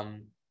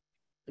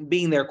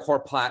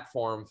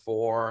platform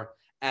for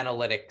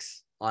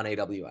analytics on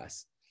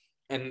AWS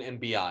and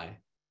BI.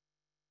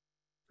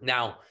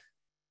 Now,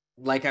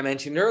 like I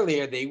mentioned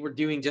earlier, they were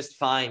doing just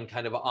fine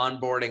kind of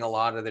onboarding a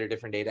lot of their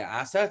different data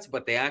assets,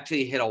 but they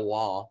actually hit a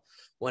wall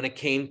when it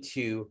came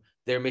to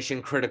their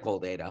mission critical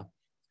data.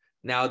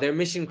 Now, their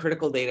mission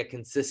critical data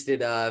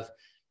consisted of,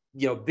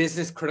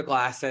 business critical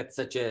assets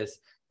such as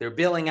their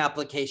billing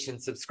application,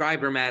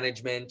 subscriber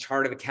management,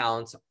 chart of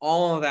accounts,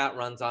 all of that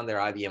runs on their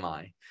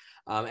IBMI.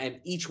 And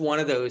each one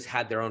of those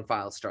had their own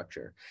file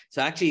structure.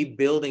 So actually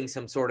building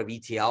some sort of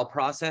ETL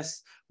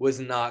process was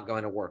not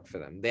going to work for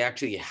them. They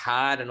actually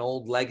had an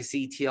old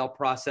legacy ETL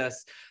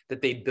process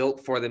that they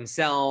built for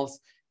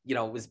themselves.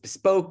 It was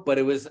bespoke, but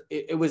it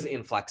was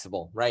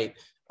inflexible, right?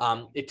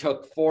 It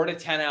took 4 to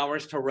 10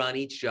 hours to run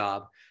each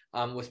job,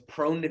 was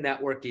prone to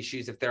network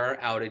issues if there are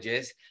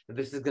outages.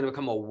 This is going to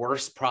become a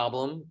worse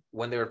problem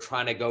when they're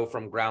trying to go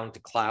from ground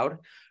to cloud,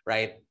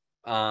 right?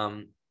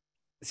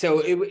 So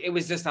it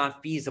was just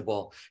not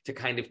feasible to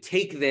kind of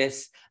take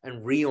this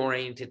and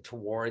reorient it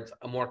towards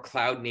a more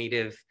cloud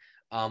native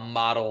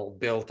model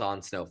built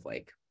on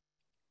Snowflake.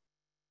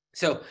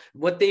 So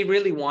what they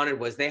really wanted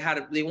was they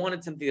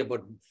wanted something that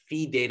would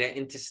feed data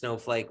into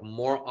Snowflake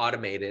more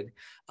automated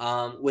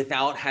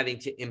without having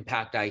to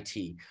impact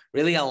IT,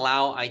 really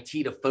allow IT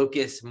to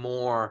focus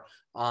more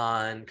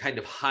on kind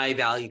of high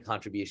value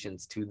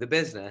contributions to the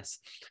business.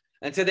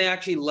 And so they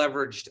actually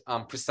leveraged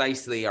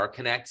precisely our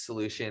Connect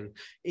solution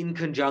in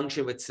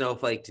conjunction with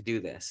Snowflake to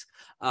do this.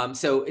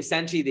 So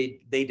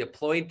essentially they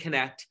deployed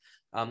Connect,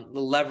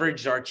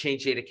 leveraged our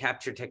change data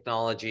capture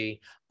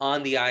technology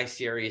on the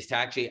iSeries to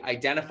actually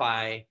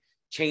identify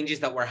changes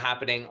that were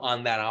happening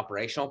on that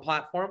operational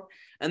platform.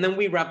 And then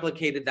we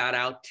replicated that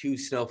out to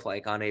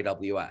Snowflake on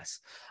AWS.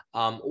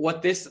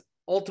 What this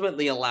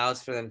ultimately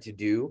allows for them to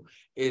do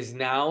is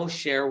now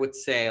share with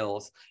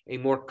sales a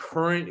more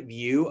current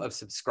view of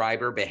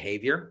subscriber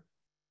behavior,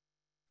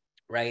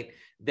 right?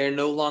 They're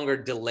no longer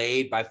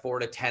delayed by 4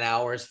 to 10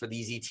 hours for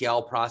these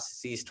ETL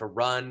processes to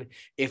run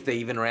if they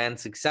even ran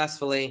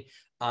successfully.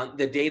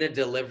 The data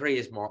delivery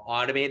is more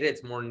automated.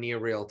 It's more near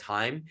real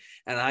time.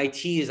 And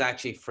IT is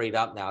actually freed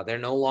up now. They're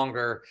no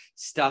longer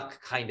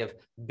stuck kind of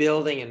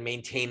building and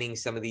maintaining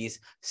some of these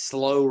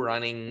slow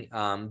running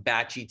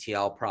batch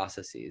ETL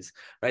processes,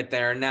 right?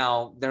 They're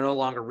no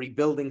longer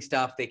rebuilding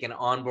stuff. They can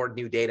onboard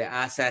new data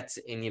assets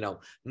in,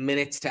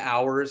 minutes to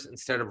hours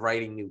instead of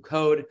writing new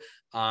code.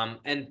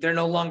 And they're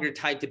no longer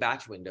tied to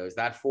batch windows.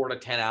 That 4 to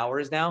 10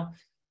 hours now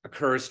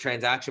occurs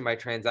transaction by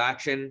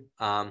transaction,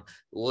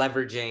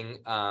 leveraging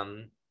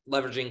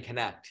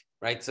Connect,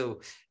 right?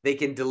 So they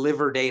can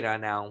deliver data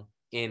now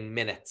in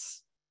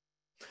minutes.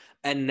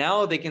 And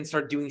now they can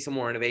start doing some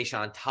more innovation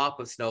on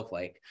top of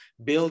Snowflake,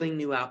 building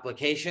new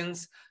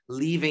applications,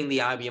 leaving the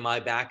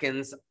IBMI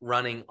backends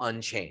running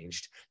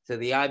unchanged. So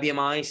the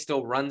IBMI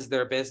still runs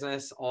their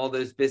business. All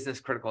those business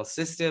critical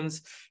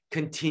systems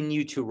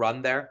continue to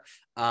run there.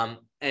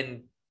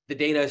 And the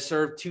data is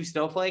served to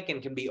Snowflake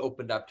and can be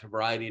opened up to a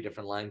variety of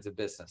different lines of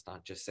business,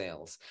 not just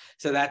sales.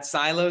 So that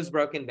silo is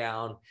broken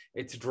down.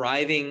 It's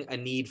driving a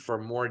need for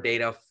more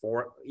data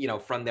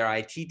from their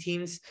IT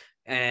teams,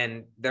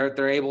 and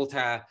they're able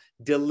to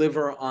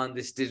deliver on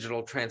this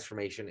digital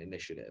transformation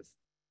initiative.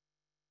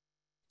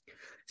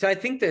 So I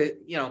think the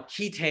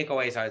key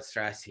takeaways I would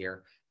stress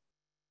here,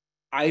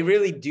 I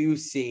really do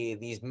see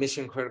these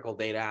mission critical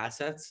data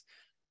assets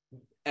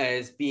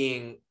as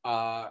being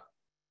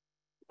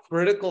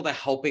critical to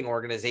helping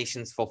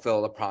organizations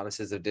fulfill the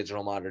promises of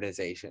digital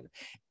modernization.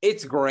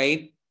 It's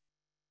great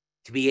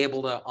to be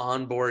able to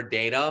onboard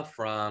data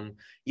from,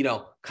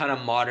 kind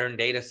of modern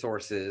data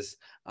sources.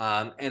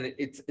 And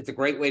it's a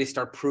great way to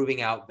start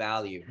proving out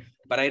value.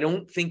 But I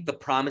don't think the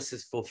promise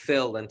is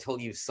fulfilled until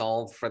you've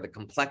solved for the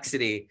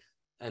complexity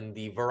and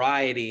the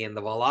variety and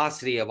the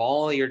velocity of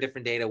all your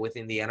different data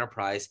within the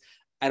enterprise.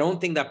 I don't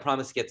think that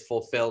promise gets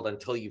fulfilled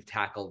until you've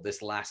tackled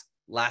this last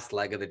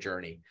leg of the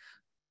journey.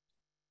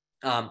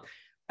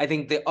 I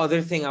think the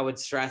other thing I would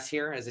stress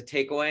here as a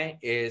takeaway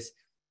is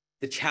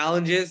the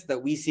challenges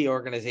that we see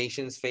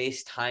organizations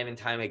face time and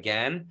time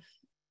again,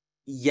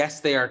 yes,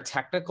 they are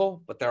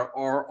technical, but there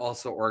are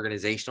also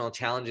organizational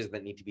challenges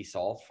that need to be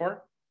solved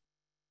for.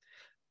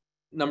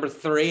 Number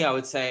three, I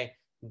would say,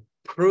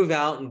 prove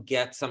out and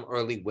get some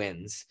early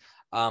wins.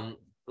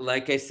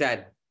 Like I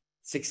said,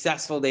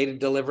 successful data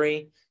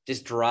delivery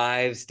just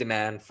drives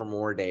demand for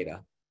more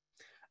data.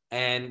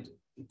 And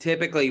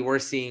typically we're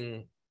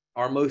seeing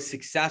our most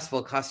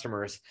successful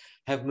customers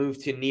have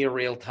moved to near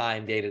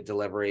real-time data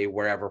delivery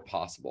wherever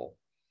possible.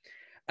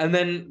 And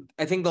then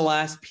I think the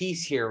last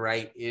piece here,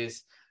 right,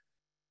 is,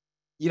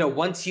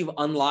 once you've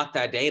unlocked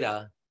that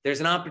data, there's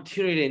an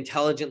opportunity to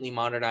intelligently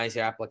modernize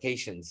your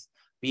applications,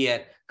 be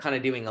it kind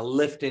of doing a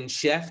lift and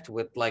shift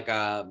with like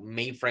a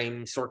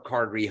mainframe sort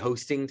card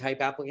rehosting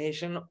type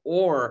application,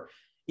 or,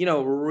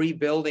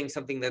 rebuilding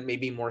something that may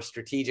be more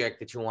strategic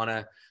that you want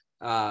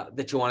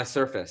to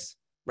surface.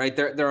 Right.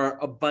 There are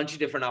a bunch of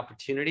different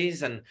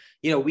opportunities. And,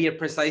 we at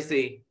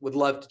Precisely would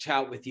love to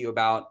chat with you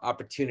about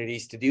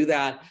opportunities to do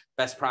that,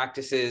 best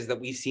practices that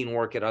we've seen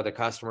work at other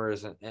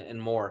customers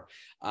and more.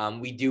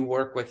 We do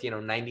work with,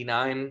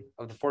 99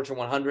 of the Fortune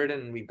 100,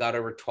 and we've got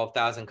over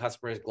 12,000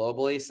 customers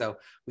globally. So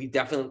we've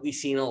definitely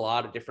seen a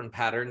lot of different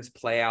patterns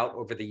play out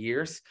over the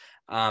years.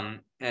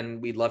 And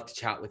we'd love to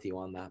chat with you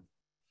on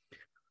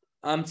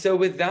that. So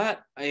with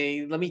that,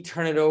 let me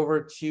turn it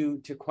over to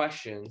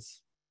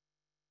questions.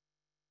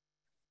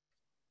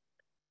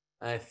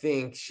 I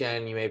think,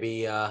 Shen, you may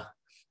be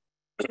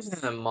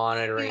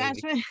monitoring yeah.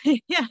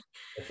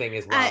 the thing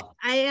as well.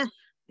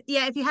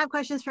 Yeah, if you have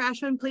questions for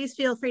Ashwin, please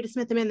feel free to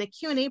submit them in the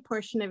Q&A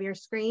portion of your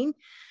screen.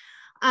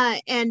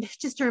 And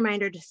just a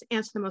reminder, just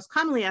answer the most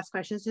commonly asked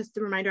questions. Just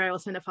a reminder, I will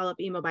send a follow-up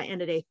email by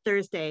end of day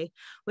Thursday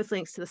with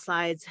links to the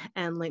slides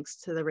and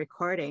links to the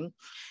recording.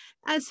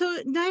 So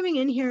diving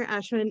in here,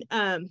 Ashwin,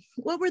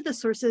 what were the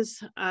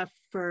sources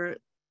for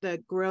the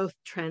growth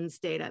trends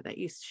data that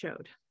you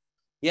showed?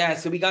 Yeah,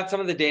 so we got some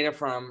of the data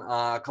from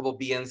a couple of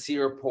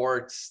BNC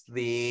reports.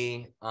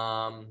 The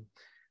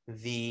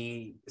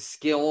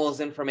skills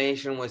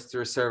information was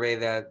through a survey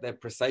that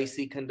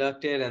Precisely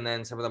conducted, and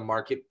then some of the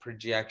market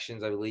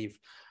projections, I believe.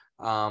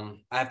 I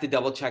have to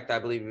double check that. I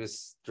believe it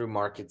was through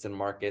Markets and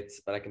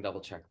Markets, but I can double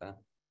check that.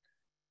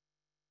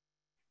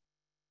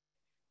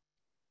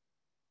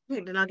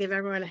 And I'll give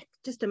everyone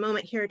just a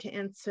moment here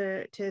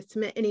to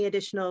submit any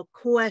additional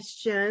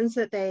questions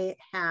that they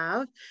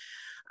have.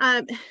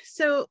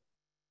 So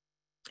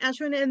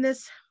Ashwin, in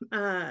this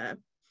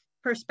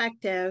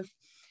perspective,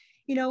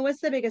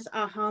 what's the biggest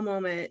aha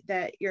moment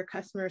that your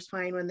customers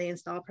find when they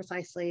install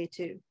Precisely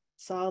to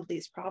solve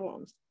these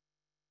problems?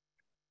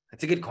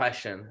 That's a good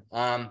question.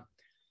 I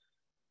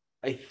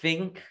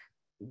think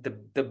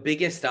the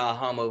biggest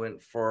aha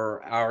moment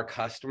for our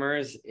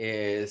customers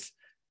is,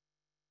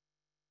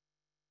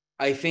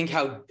 I think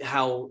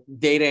how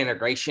data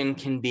integration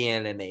can be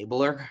an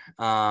enabler,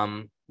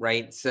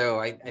 right? So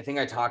I think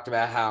I talked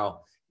about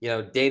how,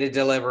 data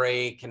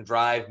delivery can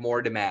drive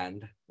more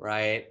demand,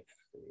 right?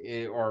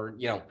 Or,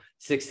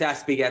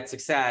 success begets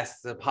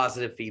success, the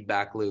positive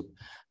feedback loop.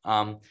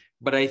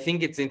 But I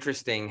think it's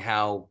interesting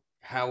how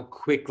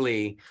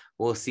quickly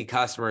we'll see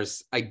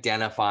customers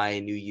identify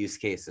new use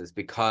cases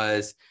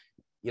because,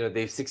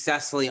 they've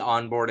successfully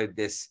onboarded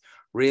this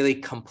really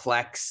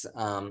complex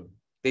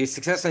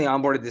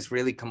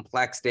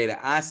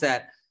data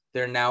asset.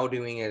 They're now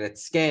doing it at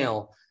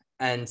scale,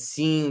 and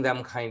seeing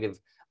them kind of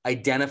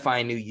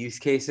identify new use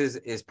cases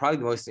is probably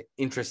the most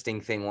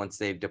interesting thing once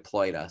they've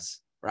deployed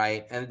us,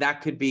 right? And that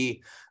could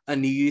be a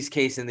new use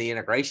case in the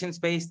integration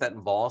space that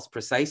involves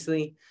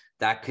Precisely.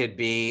 That could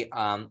be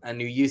a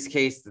new use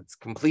case that's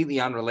completely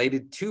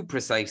unrelated to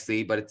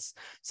Precisely, but it's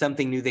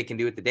something new they can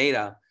do with the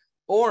data.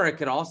 Or it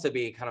could also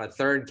be kind of a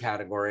third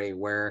category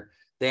where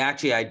they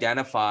actually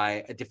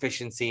identify a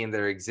deficiency in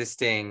their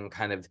existing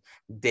kind of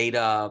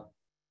data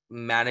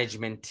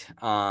management,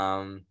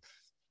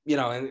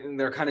 in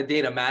their kind of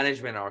data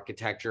management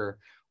architecture,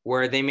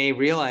 where they may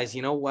realize,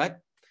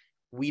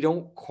 we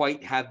don't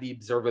quite have the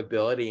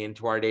observability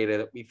into our data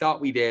that we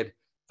thought we did.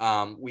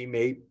 We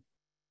may,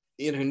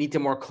 need to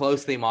more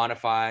closely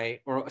may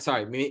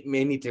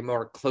need to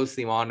more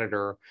closely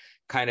monitor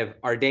kind of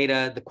our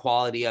data, the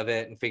quality of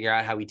it, and figure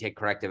out how we take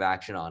corrective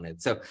action on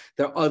it. So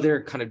there are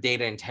other kind of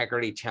data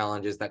integrity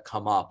challenges that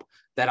come up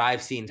that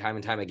I've seen time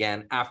and time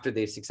again after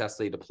they've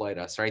successfully deployed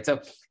us, right? So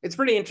it's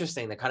pretty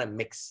interesting, the kind of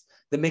mix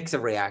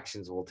of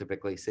reactions we'll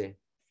typically see.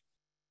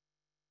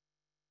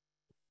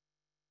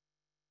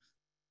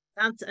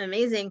 That's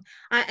amazing.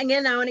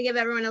 Again, I want to give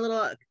everyone a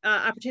little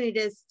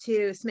opportunity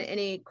to submit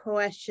any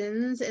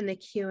questions in the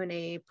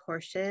Q&A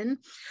portion.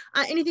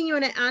 Anything you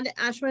want to add,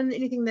 Ashwin?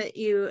 Anything that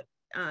you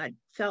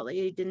felt that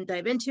you didn't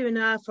dive into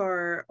enough,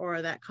 or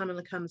that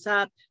commonly comes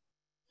up?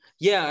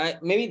 Yeah,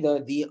 maybe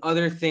the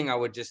other thing I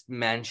would just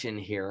mention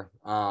here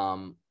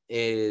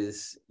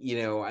is,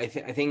 I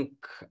think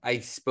I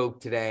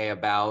spoke today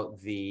about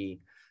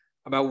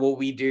what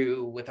we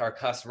do with our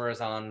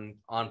customers on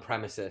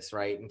premises,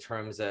 right? In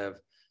terms of,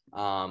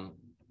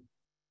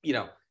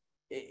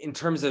 in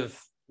terms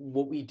of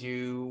what we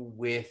do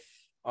with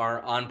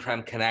our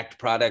on-prem Connect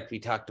product, we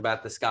talked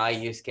about the Sky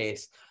use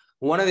case.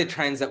 One of the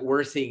trends that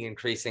we're seeing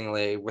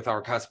increasingly with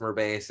our customer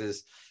base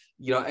is,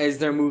 as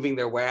they're moving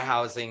their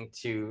warehousing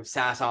to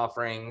SaaS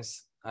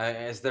offerings,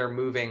 as they're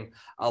moving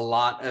a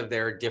lot of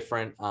their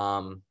different,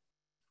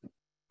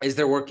 as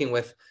they're working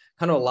with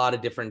kind of a lot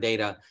of different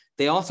data,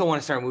 they also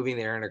want to start moving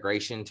their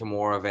integration to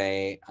more of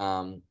a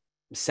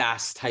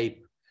SaaS type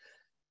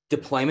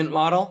deployment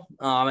model.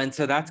 And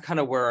so that's kind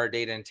of where our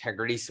data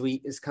integrity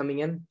suite is coming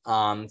in.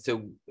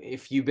 So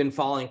if you've been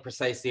following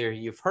Precisely or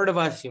you've heard of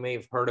us, you may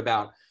have heard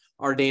about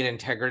our data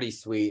integrity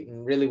suite.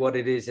 And really what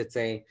it is, it's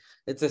a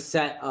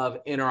set of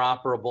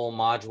interoperable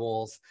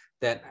modules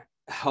that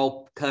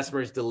help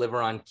customers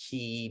deliver on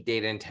key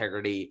data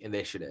integrity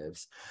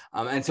initiatives.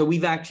 And so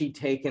we've actually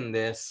taken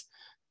this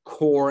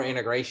core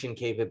integration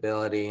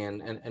capability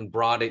and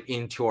brought it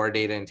into our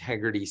data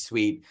integrity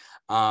suite.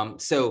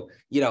 So,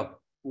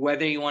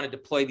 whether you want to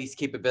deploy these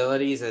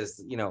capabilities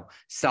as,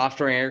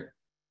 software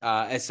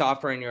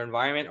in your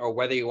environment, or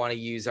whether you want to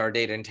use our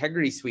data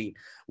integrity suite,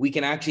 we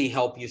can actually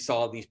help you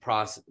solve these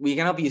processes. We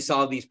can help you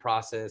solve these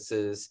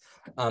processes,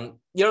 in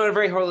a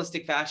very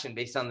holistic fashion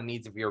based on the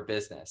needs of your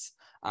business.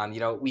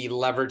 We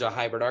leverage a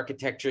hybrid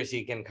architecture so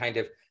you can kind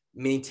of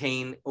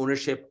maintain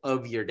ownership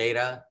of your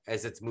data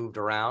as it's moved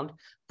around.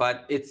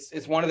 But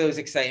it's one of those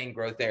exciting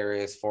growth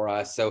areas for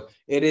us. So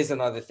it is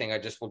another thing I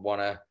just would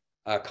want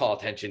to call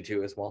attention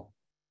to as well.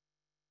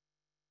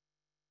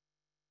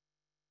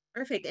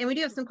 Perfect. And we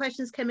do have some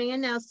questions coming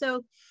in now.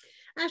 So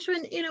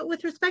Ashwin,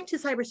 with respect to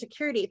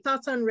cybersecurity,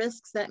 thoughts on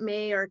risks that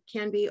may or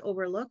can be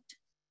overlooked?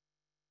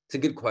 It's a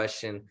good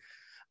question.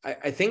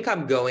 I think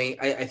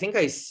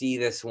I see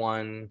this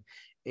one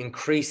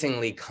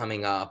increasingly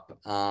coming up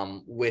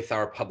with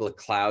our public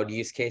cloud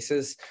use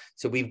cases.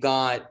 So we've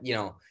got,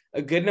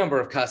 a good number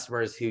of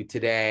customers who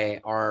today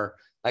are,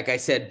 like I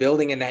said,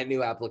 building a net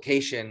new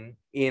application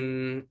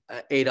in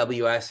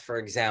AWS, for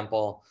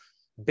example,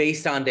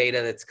 based on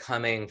data that's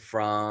coming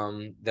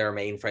from their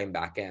mainframe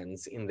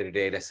backends in their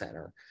data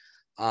center.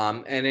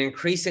 And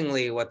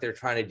increasingly what they're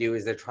trying to do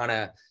is they're trying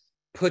to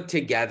put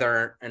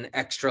together an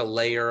extra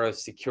layer of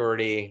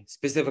security,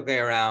 specifically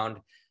around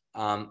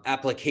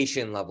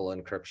application level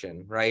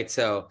encryption, right?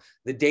 So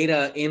the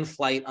data in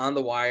flight on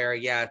the wire,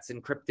 it's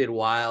encrypted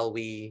while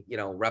we,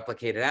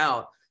 replicate it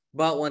out.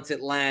 But once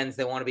it lands,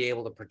 they want to be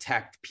able to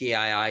protect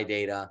PII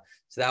data.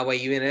 So that way,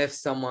 even if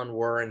someone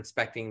were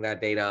inspecting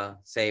that data,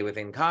 say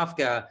within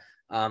Kafka,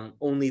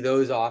 only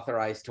those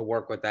authorized to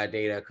work with that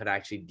data could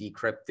actually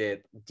decrypt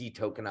it,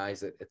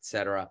 detokenize it, et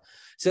cetera.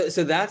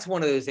 So that's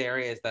one of those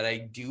areas that I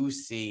do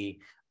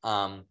see.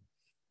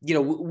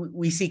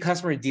 We see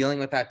customers dealing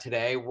with that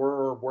today.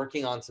 We're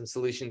working on some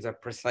solutions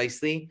that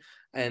Precisely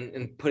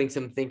and putting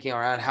some thinking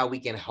around how we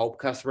can help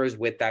customers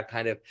with that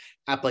kind of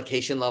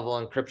application level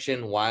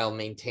encryption while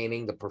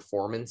maintaining the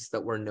performance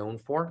that we're known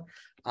for.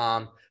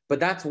 But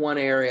that's one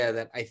area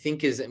that I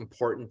think is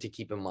important to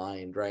keep in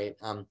mind, right?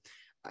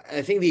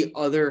 I think the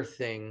other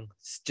thing,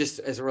 just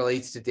as it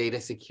relates to data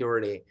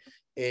security,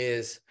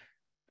 is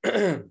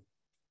having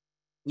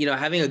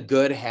a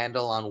good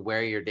handle on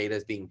where your data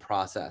is being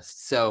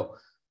processed. So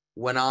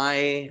when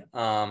I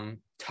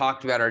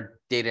talked about our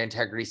data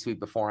integrity suite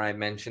before, I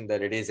mentioned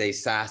that it is a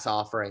SaaS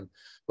offering,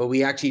 but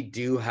we actually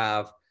do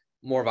have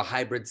more of a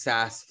hybrid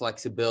SaaS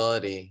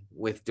flexibility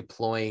with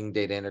deploying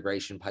data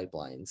integration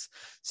pipelines.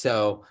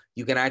 So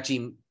you can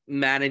actually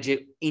manage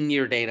it in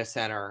your data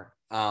center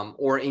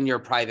or in your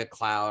private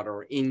cloud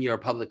or in your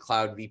public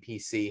cloud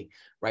VPC,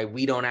 right?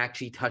 We don't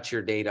actually touch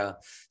your data.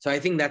 So I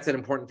think that's an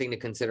important thing to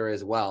consider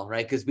as well,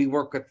 right? Because we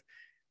work with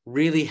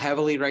really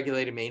heavily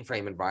regulated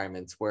mainframe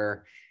environments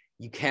where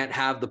you can't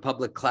have the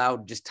public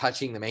cloud just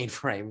touching the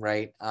mainframe,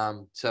 right?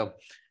 So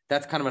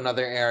that's kind of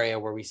another area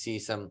where we see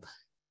some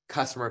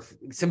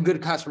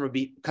good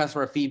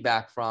customer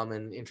feedback from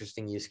and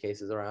interesting use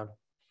cases around.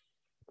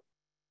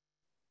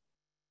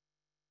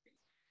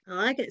 I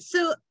like it.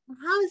 So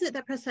how is it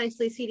that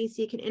Precisely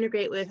CDC can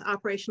integrate with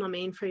operational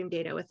mainframe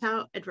data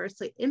without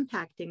adversely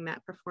impacting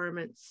that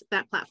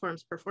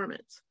platform's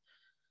performance?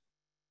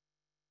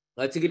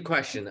 That's a good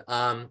question.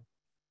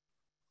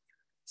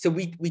 So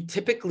we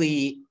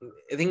typically,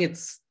 I think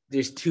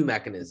there's two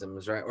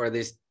mechanisms, right? Or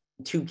there's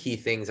two key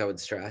things I would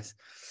stress.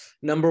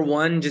 Number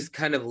one, just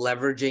kind of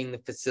leveraging the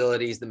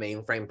facilities the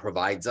mainframe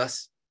provides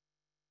us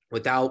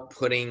without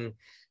putting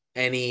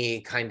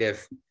any kind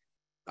of,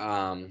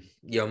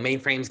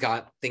 mainframe's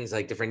got things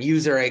like different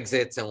user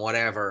exits and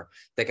whatever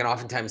that can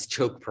oftentimes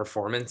choke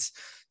performance.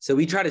 So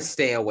we try to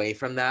stay away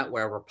from that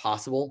wherever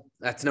possible.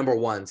 That's number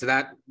one. So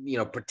that,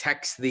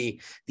 protects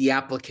the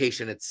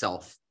application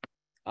itself.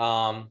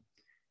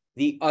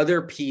 The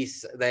other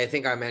piece that I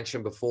think I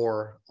mentioned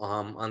before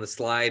on the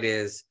slide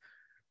is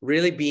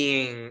really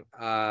being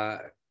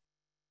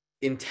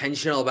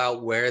intentional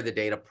about where the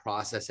data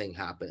processing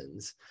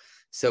happens.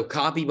 So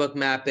copybook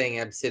mapping,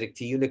 ABCDIC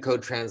to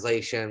Unicode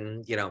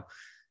translation,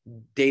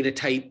 data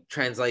type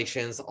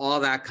translations, all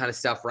that kind of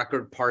stuff,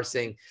 record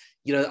parsing,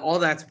 all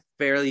that's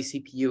fairly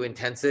CPU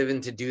intensive,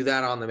 and to do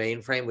that on the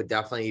mainframe would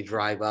definitely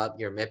drive up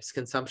your MIPS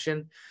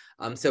consumption.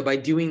 So by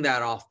doing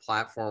that off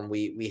platform,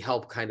 we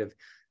help kind of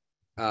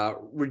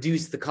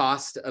reduce the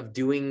cost of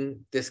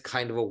doing this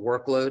kind of a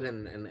workload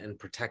and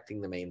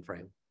protecting the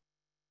mainframe.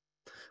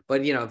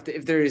 But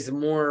if there is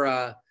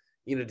more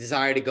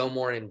desire to go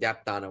more in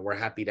depth on it, we're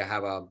happy to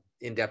have a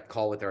in-depth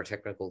call with our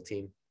technical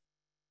team.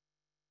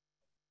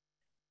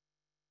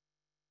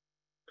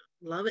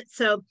 Love it.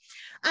 So,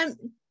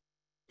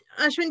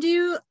 Ashwin, do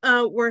you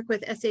work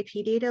with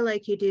SAP data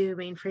like you do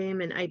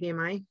mainframe and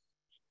IBMI?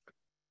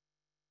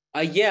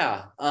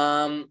 Yeah.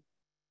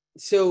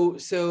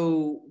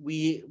 So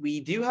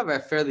we do have a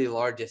fairly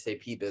large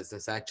SAP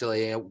business,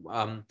 actually.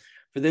 For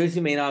those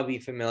who may not be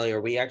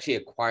familiar, we actually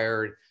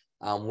acquired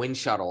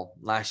WindShuttle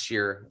last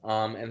year,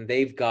 and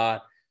they've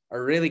got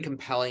a really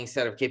compelling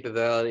set of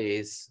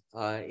capabilities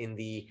in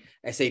the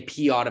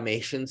SAP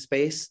automation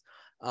space.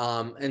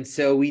 And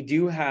so we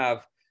do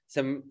have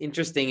some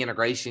interesting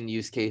integration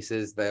use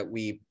cases that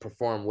we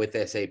perform with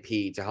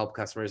SAP to help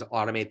customers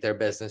automate their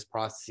business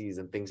processes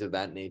and things of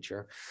that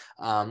nature.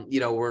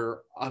 We're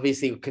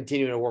obviously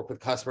continuing to work with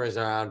customers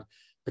around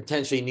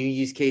potentially new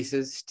use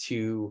cases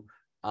to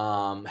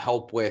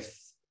help with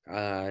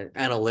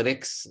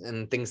analytics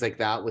and things like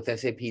that with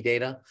SAP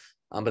data.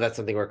 But that's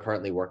something we're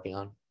currently working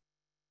on.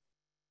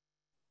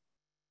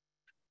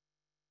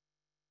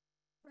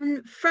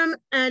 And from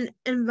an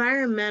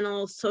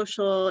environmental,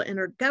 social, and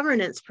or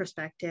governance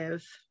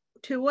perspective,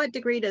 to what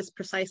degree does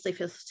Precisely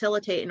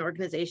facilitate an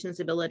organization's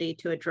ability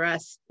to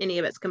address any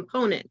of its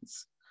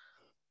components?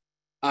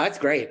 That's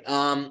great.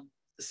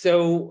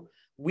 So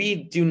we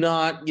do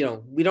not,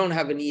 we don't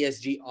have an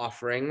ESG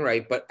offering,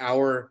 right? But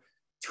our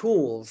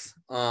tools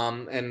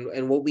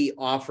and what we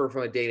offer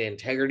from a data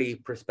integrity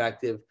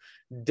perspective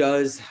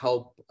does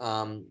help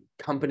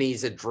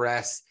companies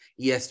address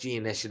ESG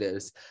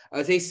initiatives. I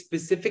would say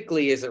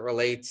specifically as it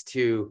relates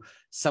to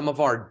some of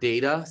our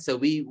data. So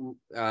we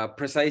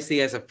Precisely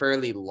has a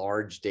fairly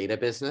large data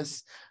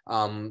business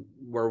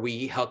where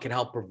we can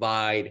help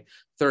provide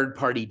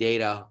third-party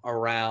data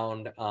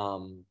around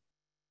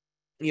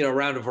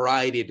around a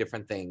variety of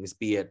different things,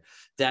 be it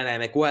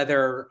dynamic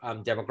weather,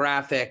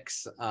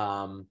 demographics,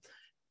 and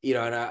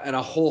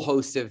a whole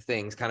host of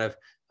things. Kind of,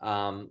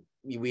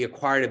 we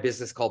acquired a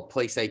business called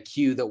Place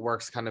IQ that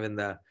works kind of in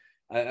the,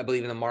 I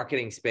believe, in the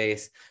marketing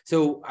space.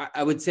 So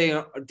I would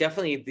say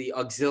definitely the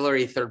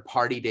auxiliary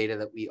third-party data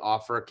that we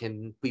offer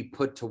can be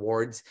put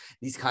towards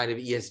these kind of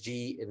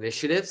ESG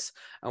initiatives.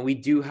 And we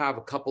do have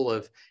a couple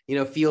of,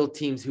 field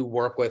teams who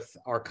work with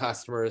our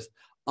customers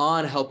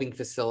on helping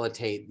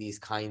facilitate these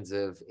kinds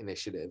of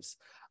initiatives.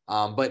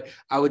 But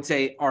I would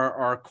say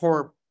our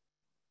core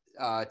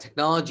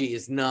technology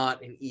is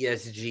not an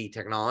ESG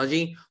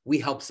technology. We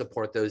help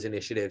support those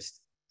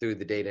initiatives through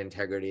the data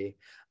integrity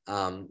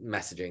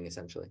messaging,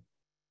 essentially.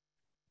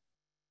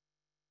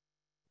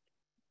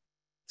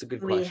 It's a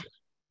good question.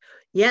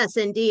 Yes,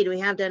 indeed. We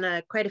have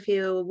done quite a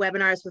few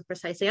webinars with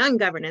Precisely on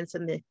governance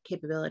and the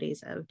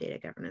capabilities of data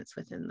governance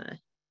within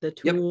the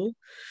tool.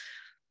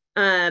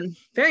 Yep.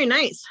 Very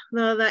nice.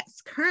 Well,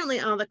 that's currently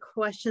all the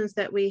questions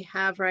that we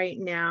have right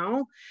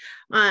now.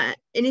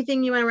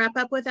 Anything you want to wrap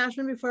up with,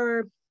 Ashwin,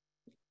 before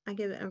I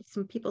give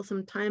some people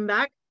some time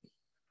back?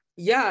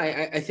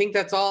 Yeah, I think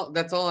that's all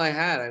I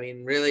had. I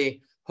mean,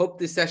 really hope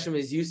this session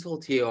was useful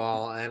to you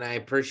all, and I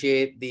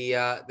appreciate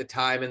the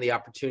time and the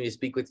opportunity to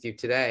speak with you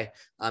today.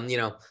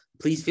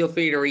 Please feel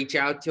free to reach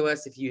out to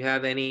us if you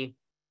have any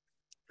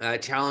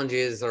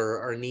challenges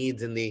or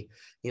needs in the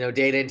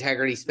data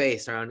integrity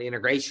space around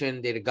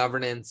integration, data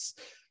governance,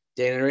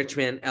 data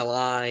enrichment,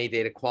 LI,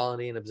 data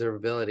quality, and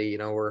observability.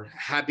 We're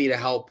happy to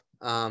help.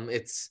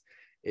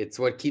 It's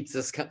what keeps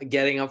us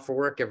getting up for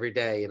work every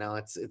day.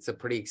 It's a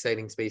pretty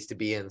exciting space to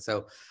be in.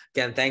 So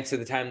again, thanks for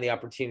the time and the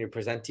opportunity to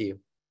present to you.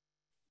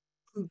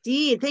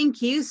 Indeed.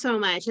 Thank you so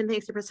much. And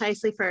thanks to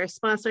Precisely for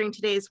sponsoring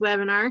today's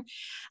webinar.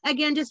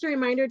 Again, just a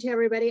reminder to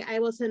everybody, I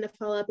will send a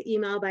follow-up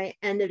email by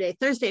end of day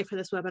Thursday for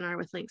this webinar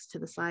with links to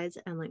the slides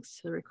and links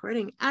to the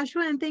recording.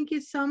 Ashwin, thank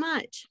you so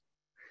much.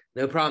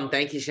 No problem.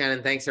 Thank you,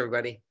 Shannon. Thanks,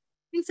 everybody.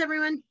 Thanks,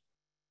 everyone.